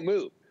 They don't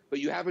move, but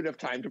you have enough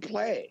time to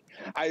play.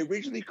 I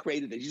originally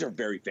created these. These are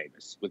very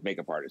famous with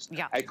makeup artists.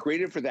 Yeah. I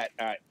created for that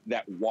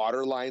that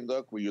waterline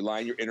look where you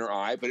line your inner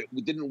eye, but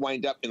it didn't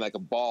wind up in like a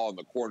ball in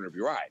the corner of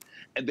your eye.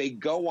 And they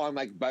go on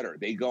like butter.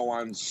 They go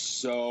on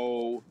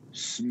so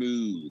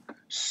smooth,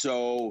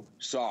 so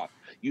soft.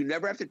 You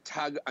never have to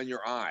tug on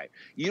your eye.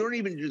 You don't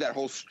even do that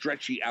whole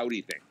stretchy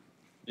outy thing,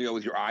 you know,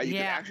 with your eye. You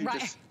can actually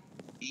just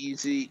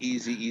easy,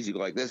 easy, easy go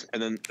like this.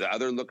 And then the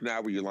other look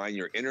now where you line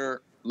your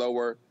inner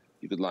lower,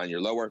 you could line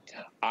your lower.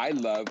 I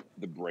love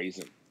the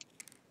Brazen,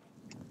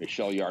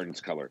 Michelle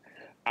Yarden's color.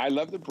 I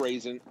love the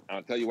Brazen.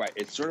 I'll tell you why.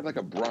 It's sort of like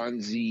a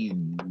bronzy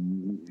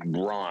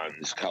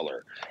bronze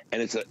color.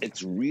 And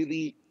it's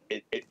really,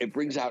 it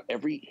brings out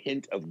every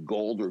hint of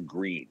gold or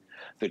green.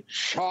 The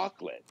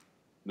chocolate,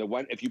 the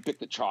one, if you pick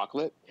the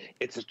chocolate,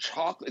 it's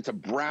a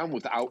brown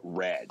without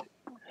red.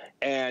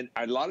 And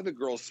a lot of the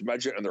girls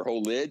smudge it on their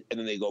whole lid, and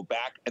then they go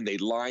back and they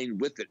line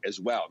with it as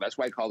well. That's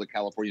why I call it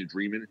California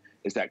Dreamin',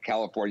 is that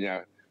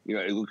California, you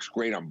know, it looks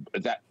great on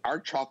that.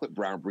 Our chocolate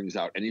brown brings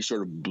out any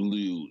sort of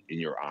blue in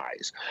your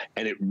eyes,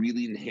 and it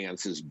really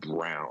enhances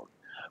brown.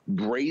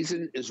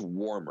 Brazen is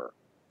warmer.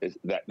 Is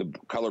that the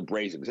color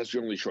Brazen? Because that's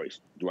your only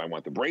choice. Do I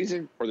want the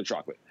Brazen or the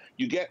chocolate?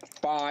 You get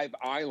 5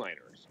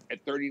 eyeliners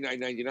at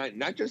 $39.99.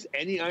 Not just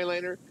any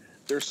eyeliner.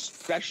 They're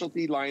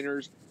specialty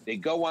liners. They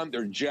go on,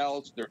 they're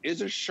gels. There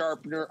is a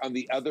sharpener on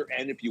the other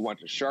end if you want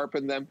to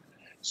sharpen them.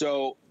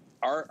 So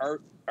our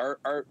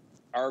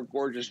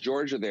gorgeous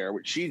Georgia there,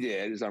 what she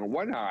did is on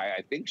one eye,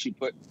 I think she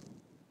put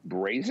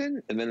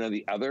Brazen, and then on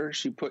the other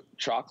she put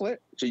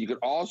chocolate. So you could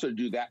also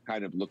do that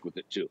kind of look with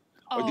it too.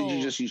 Or did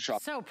you just use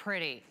chocolate? So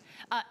pretty.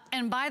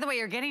 And by the way,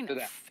 you're getting 5.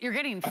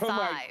 Oh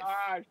my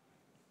gosh.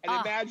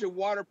 And imagine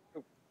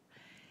waterproof.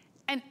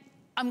 And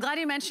I'm glad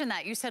you mentioned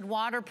that. You said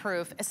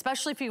waterproof,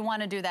 especially if you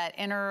want to do that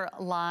inner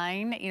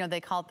line. You know, they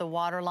call it the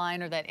water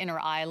line or that inner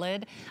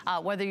eyelid,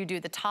 whether you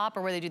do the top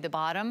or whether you do the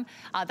bottom.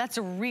 That's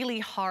a really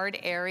hard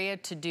area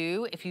to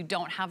do if you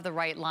don't have the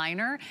right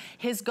liner.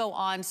 His go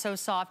on so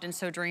soft and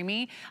so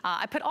dreamy.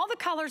 I put all the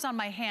colors on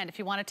my hand if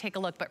you want to take a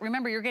look, but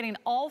remember, you're getting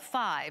all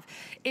 5.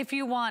 If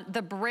you want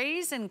the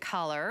Brazen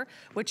color,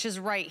 which is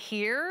right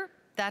here,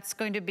 that's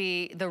going to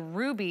be the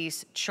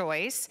Ruby's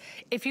choice.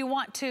 If you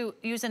want to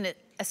use an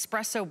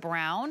espresso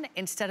brown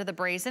instead of the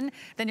Brazen,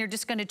 then you're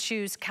just gonna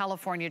choose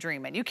California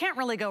Dreamin'. You can't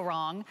really go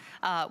wrong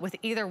with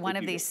either one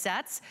of these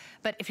sets,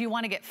 but if you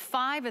wanna get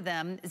 5 of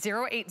them,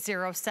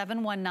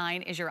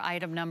 080719 is your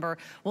item number.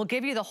 We'll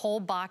give you the whole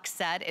box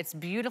set. It's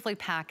beautifully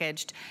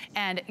packaged,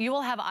 and you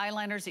will have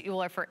eyeliners that you will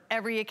wear for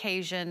every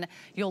occasion.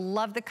 You'll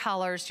love the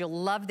colors, you'll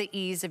love the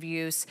ease of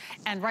use,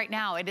 and right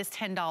now it is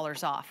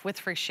 $10 off with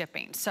free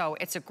shipping. So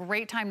it's a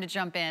great time to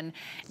jump in.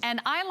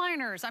 And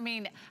eyeliners, I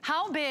mean,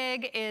 how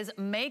big is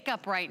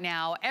makeup right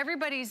now?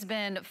 Everybody's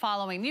been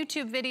following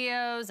YouTube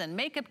videos and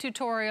makeup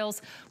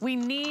tutorials. We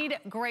need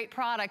great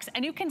products,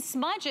 and you can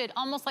smudge it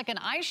almost like an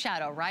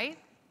eyeshadow, right?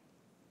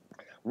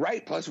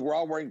 Right, plus we're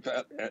all wearing,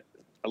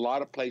 a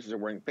lot of places are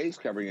wearing face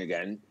covering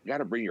again. You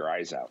gotta bring your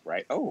eyes out,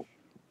 right? Oh,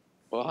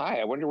 well, hi,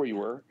 I wonder where you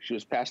were. She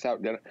was passed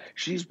out.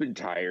 She's been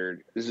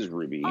tired. This is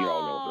Ruby, you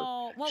all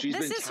know her. Well, She's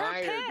this been is her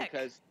tired pick.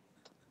 because,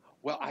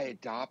 Well, I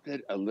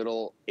adopted a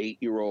little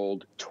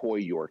 8-year-old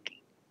toy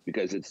Yorkie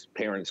because its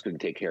parents couldn't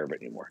take care of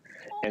it anymore.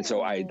 And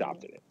so I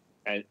adopted it,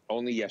 and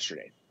only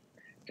yesterday.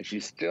 And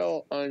she's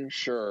still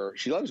unsure.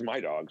 She loves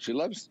my dog. She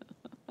loves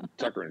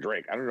Tucker and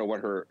Drake. I don't know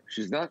what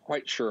she's not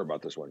quite sure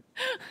about this one.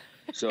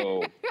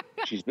 So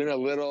she's been a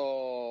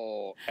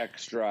little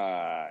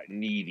extra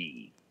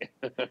needy.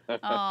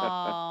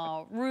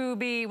 Oh,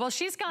 Ruby. Well,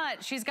 she's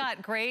got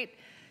great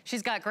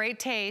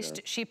taste.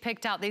 Yeah. She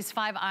picked out these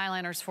 5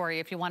 eyeliners for you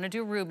if you want to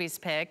do Ruby's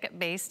pick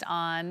based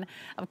on,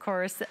 of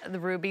course, the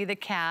Ruby, the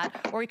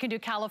cat, or you can do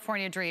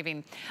California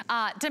Dreaming.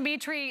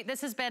 Dimitri,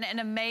 this has been an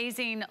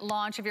amazing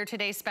launch of your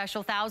today's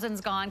special.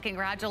 Thousands gone.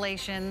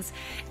 Congratulations.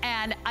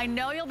 And I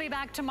know you'll be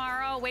back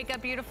tomorrow. Wake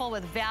Up Beautiful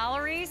with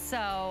Valerie.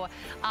 So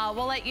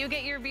we'll let you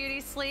get your beauty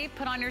sleep,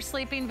 put on your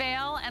sleeping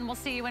veil, and we'll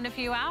see you in a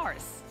few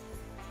hours.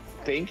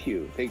 Thank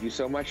you. Thank you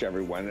so much,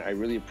 everyone. I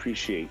really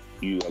appreciate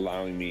you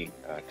allowing me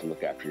to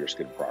look after your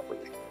skin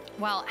properly.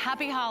 Well,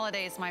 happy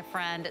holidays, my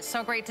friend.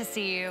 So great to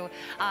see you.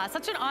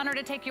 Such an honor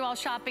to take you all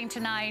shopping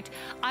tonight.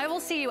 I will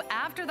see you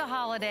after the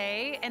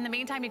holiday. In the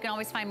meantime, you can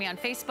always find me on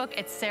Facebook.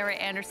 It's Sarah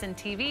Anderson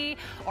TV,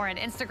 or on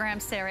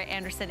Instagram, Sarah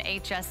Anderson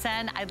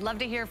HSN. I'd love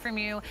to hear from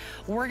you.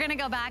 We're going to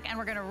go back and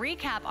we're going to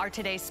recap our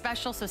today's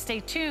special, so stay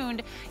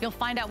tuned. You'll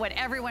find out what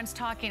everyone's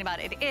talking about.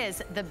 It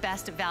is the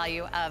best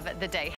value of the day.